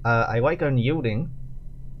good. I like unyielding.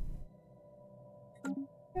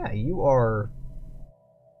 Yeah, you are...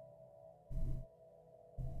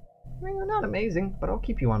 I mean, you're not amazing, but I'll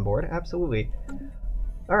keep you on board, absolutely.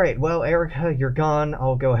 Alright, well, Erika, you're gone.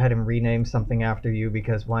 I'll go ahead and rename something after you,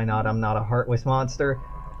 because why not? I'm not a heartless monster.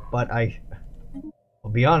 But I'll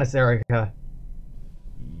be honest, Erika.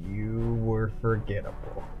 You were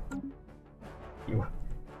forgettable.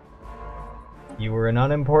 You were an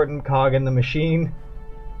unimportant cog in the machine.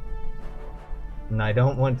 And I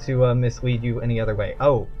don't want to mislead you any other way.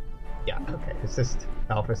 Oh, yeah, okay. Assist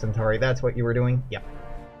Alpha Centauri. That's what you were doing? Yep.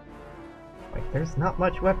 Like, there's not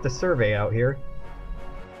much left to survey out here.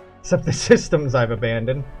 Except the systems I've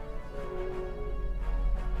abandoned.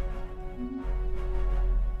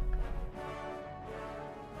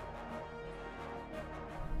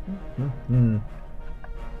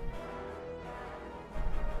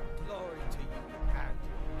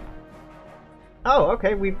 Oh,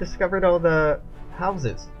 okay, we've discovered all the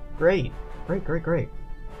houses. Great. Great.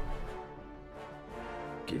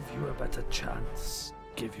 Give you a better chance.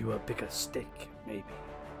 Give you a bigger stick, maybe.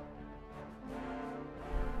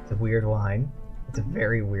 It's a weird line. It's a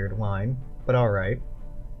very weird line, but alright.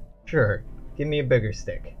 Sure, give me a bigger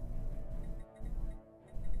stick.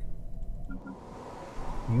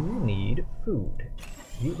 You need food.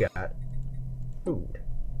 You got food.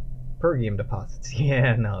 Pergium deposits.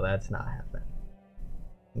 Yeah, no, that's not happening.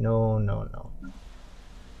 No.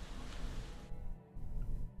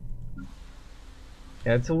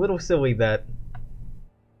 Yeah, it's a little silly that...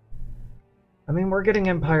 I mean, we're getting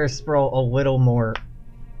Empire Sprawl a little more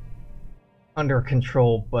under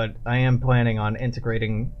control, but I am planning on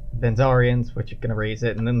integrating Benzarians, which is going to raise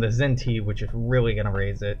it, and then the Zinti, which is really going to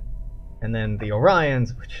raise it, and then the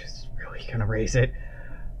Orions, which is really going to raise it.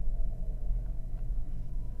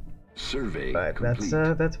 Survey But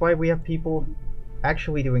complete. that's why we have people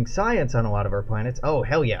actually doing science on a lot of our planets. Oh,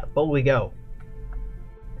 hell yeah, boldly go.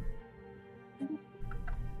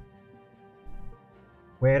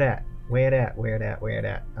 Where that? Where that? Where that? Where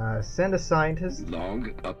that? Send a scientist.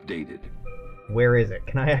 Log updated. Where is it?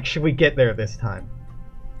 Can I actually get there this time?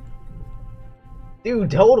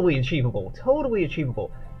 Dude, totally achievable. Totally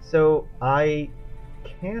achievable. So, I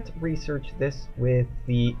can't research this with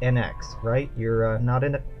the NX, right? You're not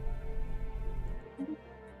in it.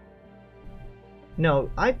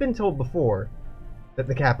 No, I've been told before that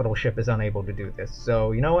the capital ship is unable to do this.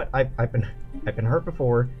 So, you know what? I've been hurt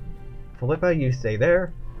before. Philippa, you stay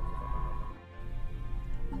there.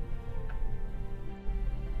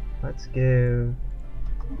 Let's give...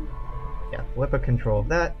 Yeah, Philippa control of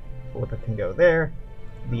that. Philippa can go there.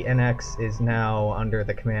 The NX is now under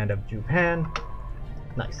the command of Jupan.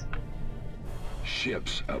 Nice.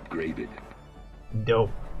 Ships upgraded.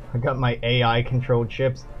 Dope. I got my AI-controlled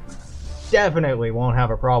ships. Definitely won't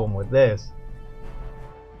have a problem with this.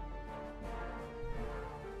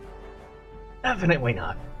 Definitely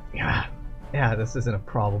not. Yeah, this isn't a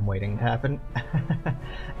problem waiting to happen.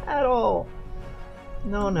 At all.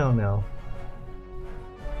 No, no, no.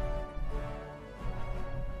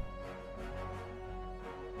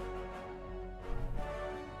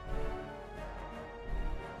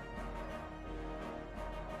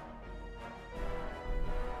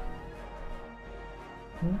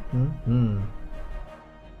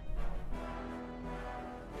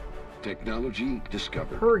 Technology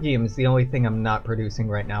discovered. Pergium is the only thing I'm not producing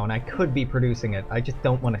right now, and I could be producing it. I just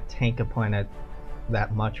don't want to tank a planet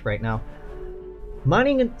that much right now.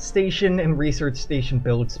 Mining station and research station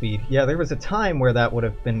build speed. Yeah, there was a time where that would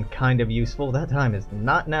have been kind of useful. That time is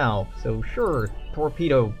not now. So sure,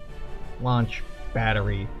 torpedo launch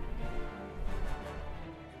battery.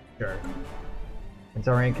 Sure.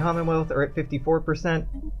 Benzarian Commonwealth are at 54%.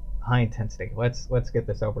 High intensity. Let's get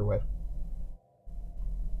this over with.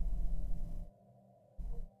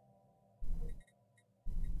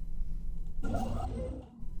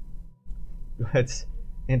 Let's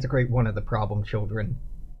integrate one of the problem children.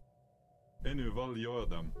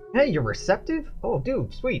 Hey, you're receptive? Oh,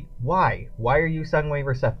 dude, sweet. Why? Why are you suddenly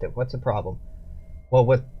receptive? What's the problem? Well,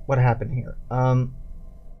 what happened here?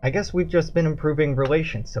 I guess we've just been improving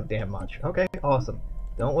relations so damn much. Okay, awesome.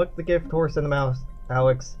 Don't look the gift horse in the mouth,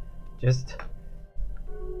 Alex. Just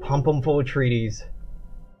pump them full of treaties.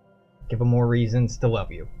 Give them more reasons to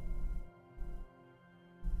love you.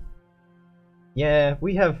 Yeah,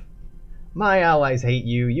 we have... My allies hate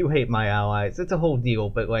you, you hate my allies. It's a whole deal,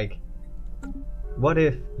 but like... What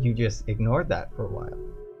if you just ignored that for a while?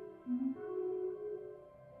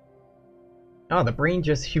 Oh, the brain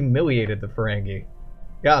just humiliated the Ferengi.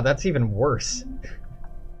 God, that's even worse.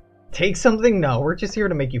 Take something? No, we're just here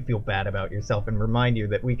to make you feel bad about yourself and remind you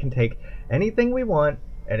that we can take anything we want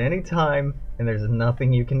at any time, and there's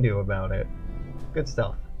nothing you can do about it. Good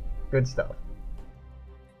stuff. Good stuff.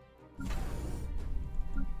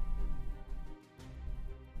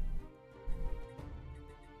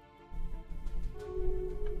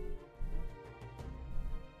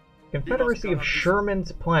 Confederacy of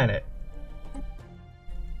Sherman's planet.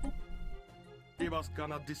 Where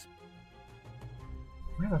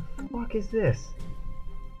the fuck is this?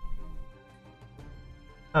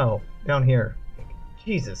 Oh, down here.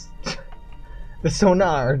 Jesus. The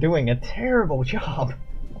Sonar are doing a terrible job.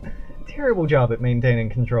 Terrible job at maintaining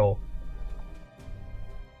control.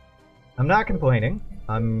 I'm not complaining.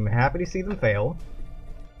 I'm happy to see them fail.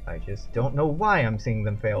 I just don't know why I'm seeing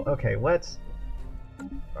them fail. Okay, let's...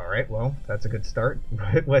 Alright, well, that's a good start.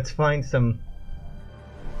 Let's find some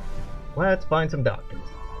doctors.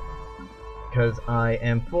 Because I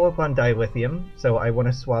am full up on dilithium, so I want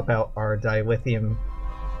to swap out our dilithium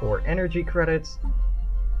for energy credits.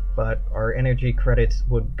 But our energy credits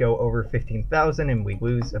would go over 15,000 and we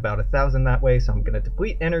lose about 1,000 that way, so I'm going to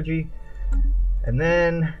deplete energy. And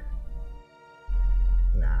then...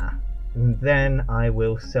 Nah. And then I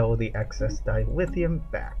will sell the excess dilithium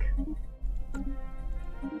back.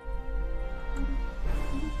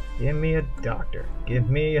 Give me a doctor. Give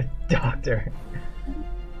me a doctor.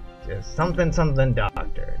 Just something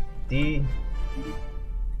doctor.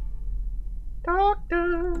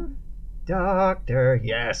 Doctor. Doctor.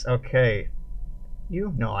 Yes, okay.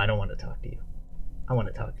 You? No, I don't want to talk to you. I want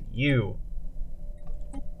to talk to you.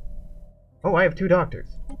 Oh, I have 2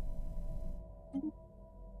 doctors.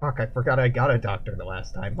 Fuck, I forgot I got a doctor the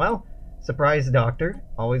last time. Well, surprise doctor.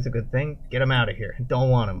 Always a good thing. Get him out of here. Don't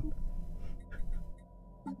want him.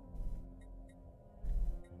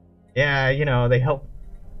 Yeah, you know, they help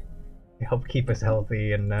keep us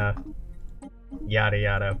healthy and yada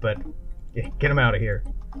yada, but yeah, get them out of here.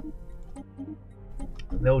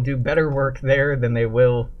 They'll do better work there than they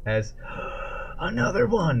will as another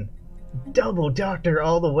one. Double doctor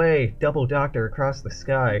all the way. Double doctor across the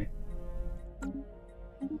sky.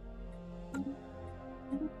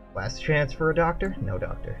 Last chance for a doctor? No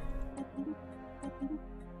doctor.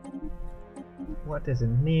 What does it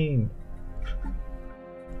mean?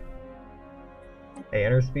 Hey,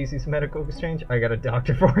 interspecies medical exchange? I got a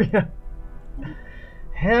doctor for you.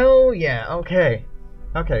 Hell yeah, okay.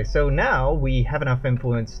 Okay, so now we have enough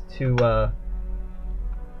influence to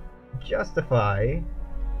justify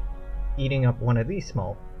eating up one of these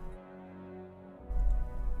small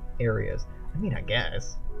areas. I mean, I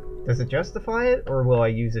guess. Does it justify it, or will I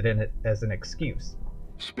use it in it as an excuse?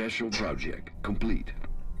 Special project complete.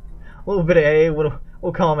 A little bit of A,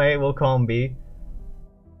 we'll call him A, we'll call him B.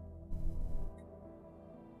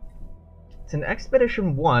 Send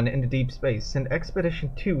Expedition 1 into deep space. Send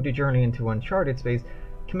Expedition 2 to journey into uncharted space.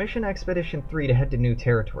 Commission Expedition 3 to head to new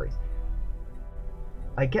territories.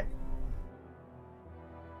 I get...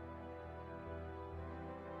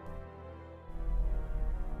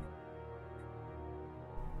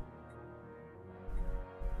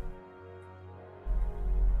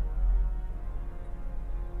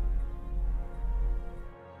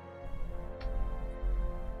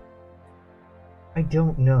 I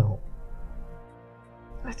don't know.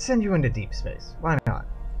 Let's send you into deep space. Why not?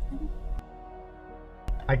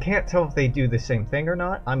 I can't tell if they do the same thing or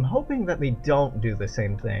not. I'm hoping that they don't do the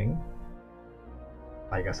same thing.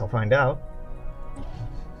 I guess I'll find out.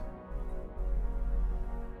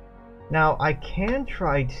 Now, I can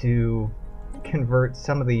try to convert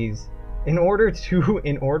some of these in order to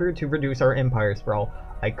reduce our empire sprawl.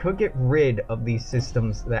 I could get rid of these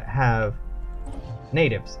systems that have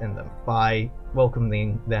natives in them by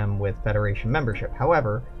welcoming them with Federation membership.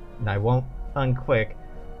 However, and I won't unclick,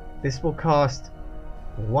 this will cost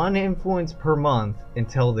 1 influence per month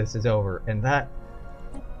until this is over, and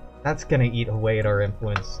that's gonna eat away at our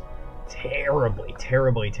influence terribly,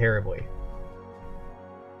 terribly, terribly.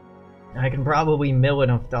 I can probably mill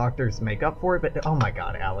enough doctors to make up for it, but oh my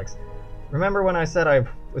god, Alex. Remember when I said I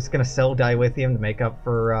was gonna sell dilithium to make up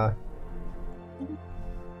for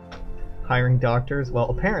hiring doctors? Well,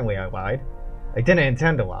 apparently I lied. I didn't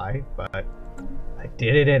intend to lie, but I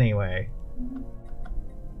did it anyway.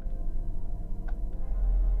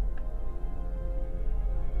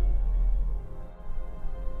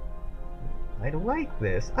 I like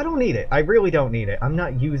this. I don't need it. I really don't need it. I'm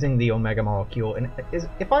not using the Omega molecule, and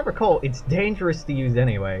if I recall, it's dangerous to use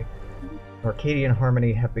anyway. Arcadian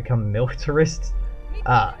Harmony have become militarists.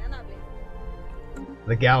 Ah.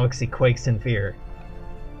 The galaxy quakes in fear.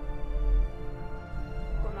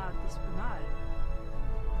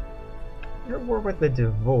 They're at war with the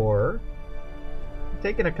Devore. They've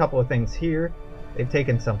taken a couple of things here. They've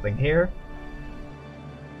taken something here.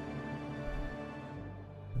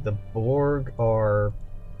 The Borg are...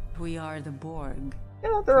 We are the Borg.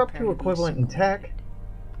 Yeah, they're up to equivalent in tech.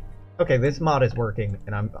 Okay, this mod is working,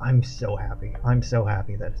 and I'm so happy. I'm so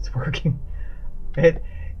happy that it's working.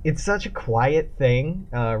 It's such a quiet thing,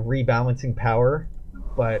 rebalancing power,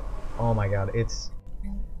 but oh my god, it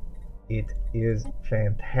is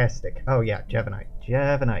fantastic. Oh yeah, Jevanite.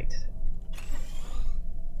 Jevanite.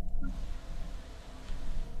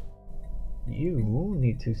 You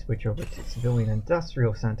need to switch over to Civilian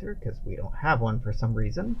Industrial Center, because we don't have one for some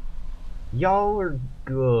reason. Y'all are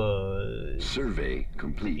good. Survey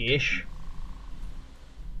complete. Ish.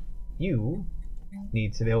 You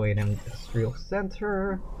need Civilian Industrial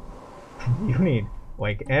Center. You need,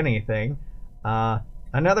 like, anything.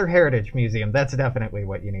 Another Heritage Museum. That's definitely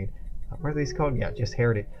what you need. What are these called? Yeah, just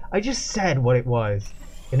Heritage. I just said what it was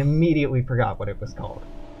and immediately forgot what it was called.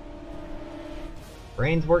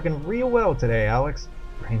 Brain's working real well today, Alex.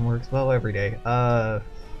 Brain works well every day.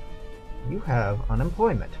 You have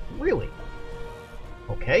unemployment. Really?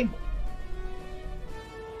 Okay.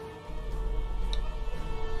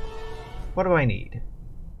 What do I need?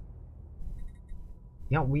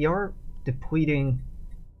 Yeah, we are depleting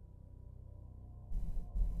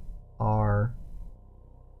our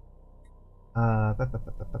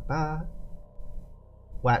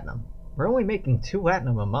Latinum. We're only making 2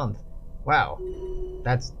 Latinum a month. Wow,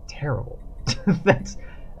 that's terrible. that's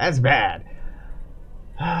bad.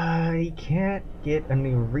 I can't get a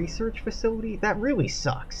new research facility? That really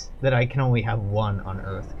sucks that I can only have one on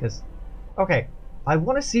Earth, because... Okay, I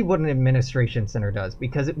want to see what an administration center does,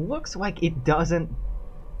 because it looks like it doesn't...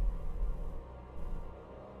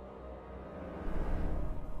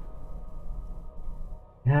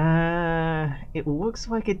 it looks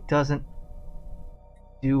like it doesn't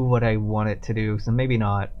do what I want it to do, so maybe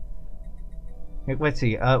not. Let's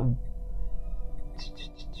see,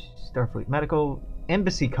 Starfleet Medical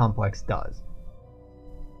Embassy Complex does.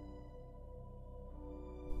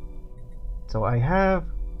 So I'm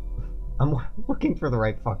looking for the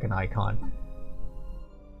right fucking icon.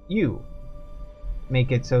 You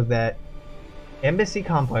make it so that embassy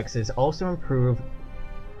complexes also improve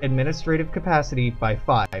administrative capacity by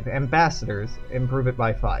 5. Ambassadors improve it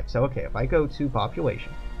by 5. So okay, if I go to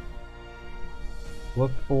population, look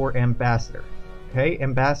for ambassador. Okay,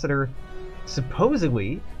 ambassador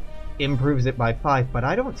supposedly improves it by 5, but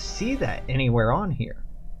I don't see that anywhere on here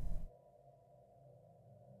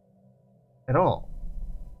at all.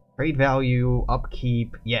 Trade value,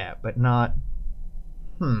 upkeep, yeah, but not...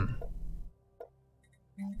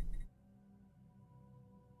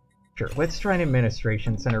 Sure, let's try an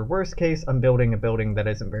administration center. Worst case, I'm building a building that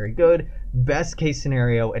isn't very good. Best case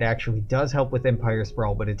scenario, it actually does help with Empire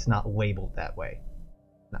Sprawl, but it's not labeled that way.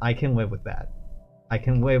 I can live with that. I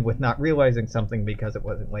can live with not realizing something because it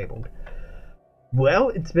wasn't labeled. Well,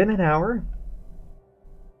 it's been an hour.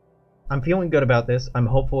 I'm feeling good about this. I'm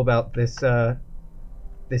hopeful about this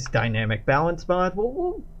this dynamic balance mod.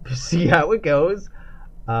 We'll see how it goes.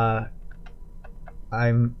 I'm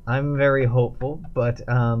very hopeful, but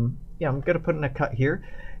yeah, I'm gonna put in a cut here.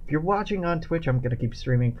 If you're watching on Twitch, I'm gonna keep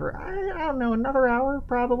streaming for I don't know, another hour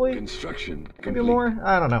probably. Construction Maybe complete. more.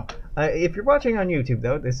 I don't know. If you're watching on YouTube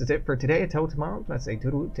though, this is it for today. Until tomorrow, let's say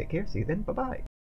toodaloo. Take care. See you then. Bye bye.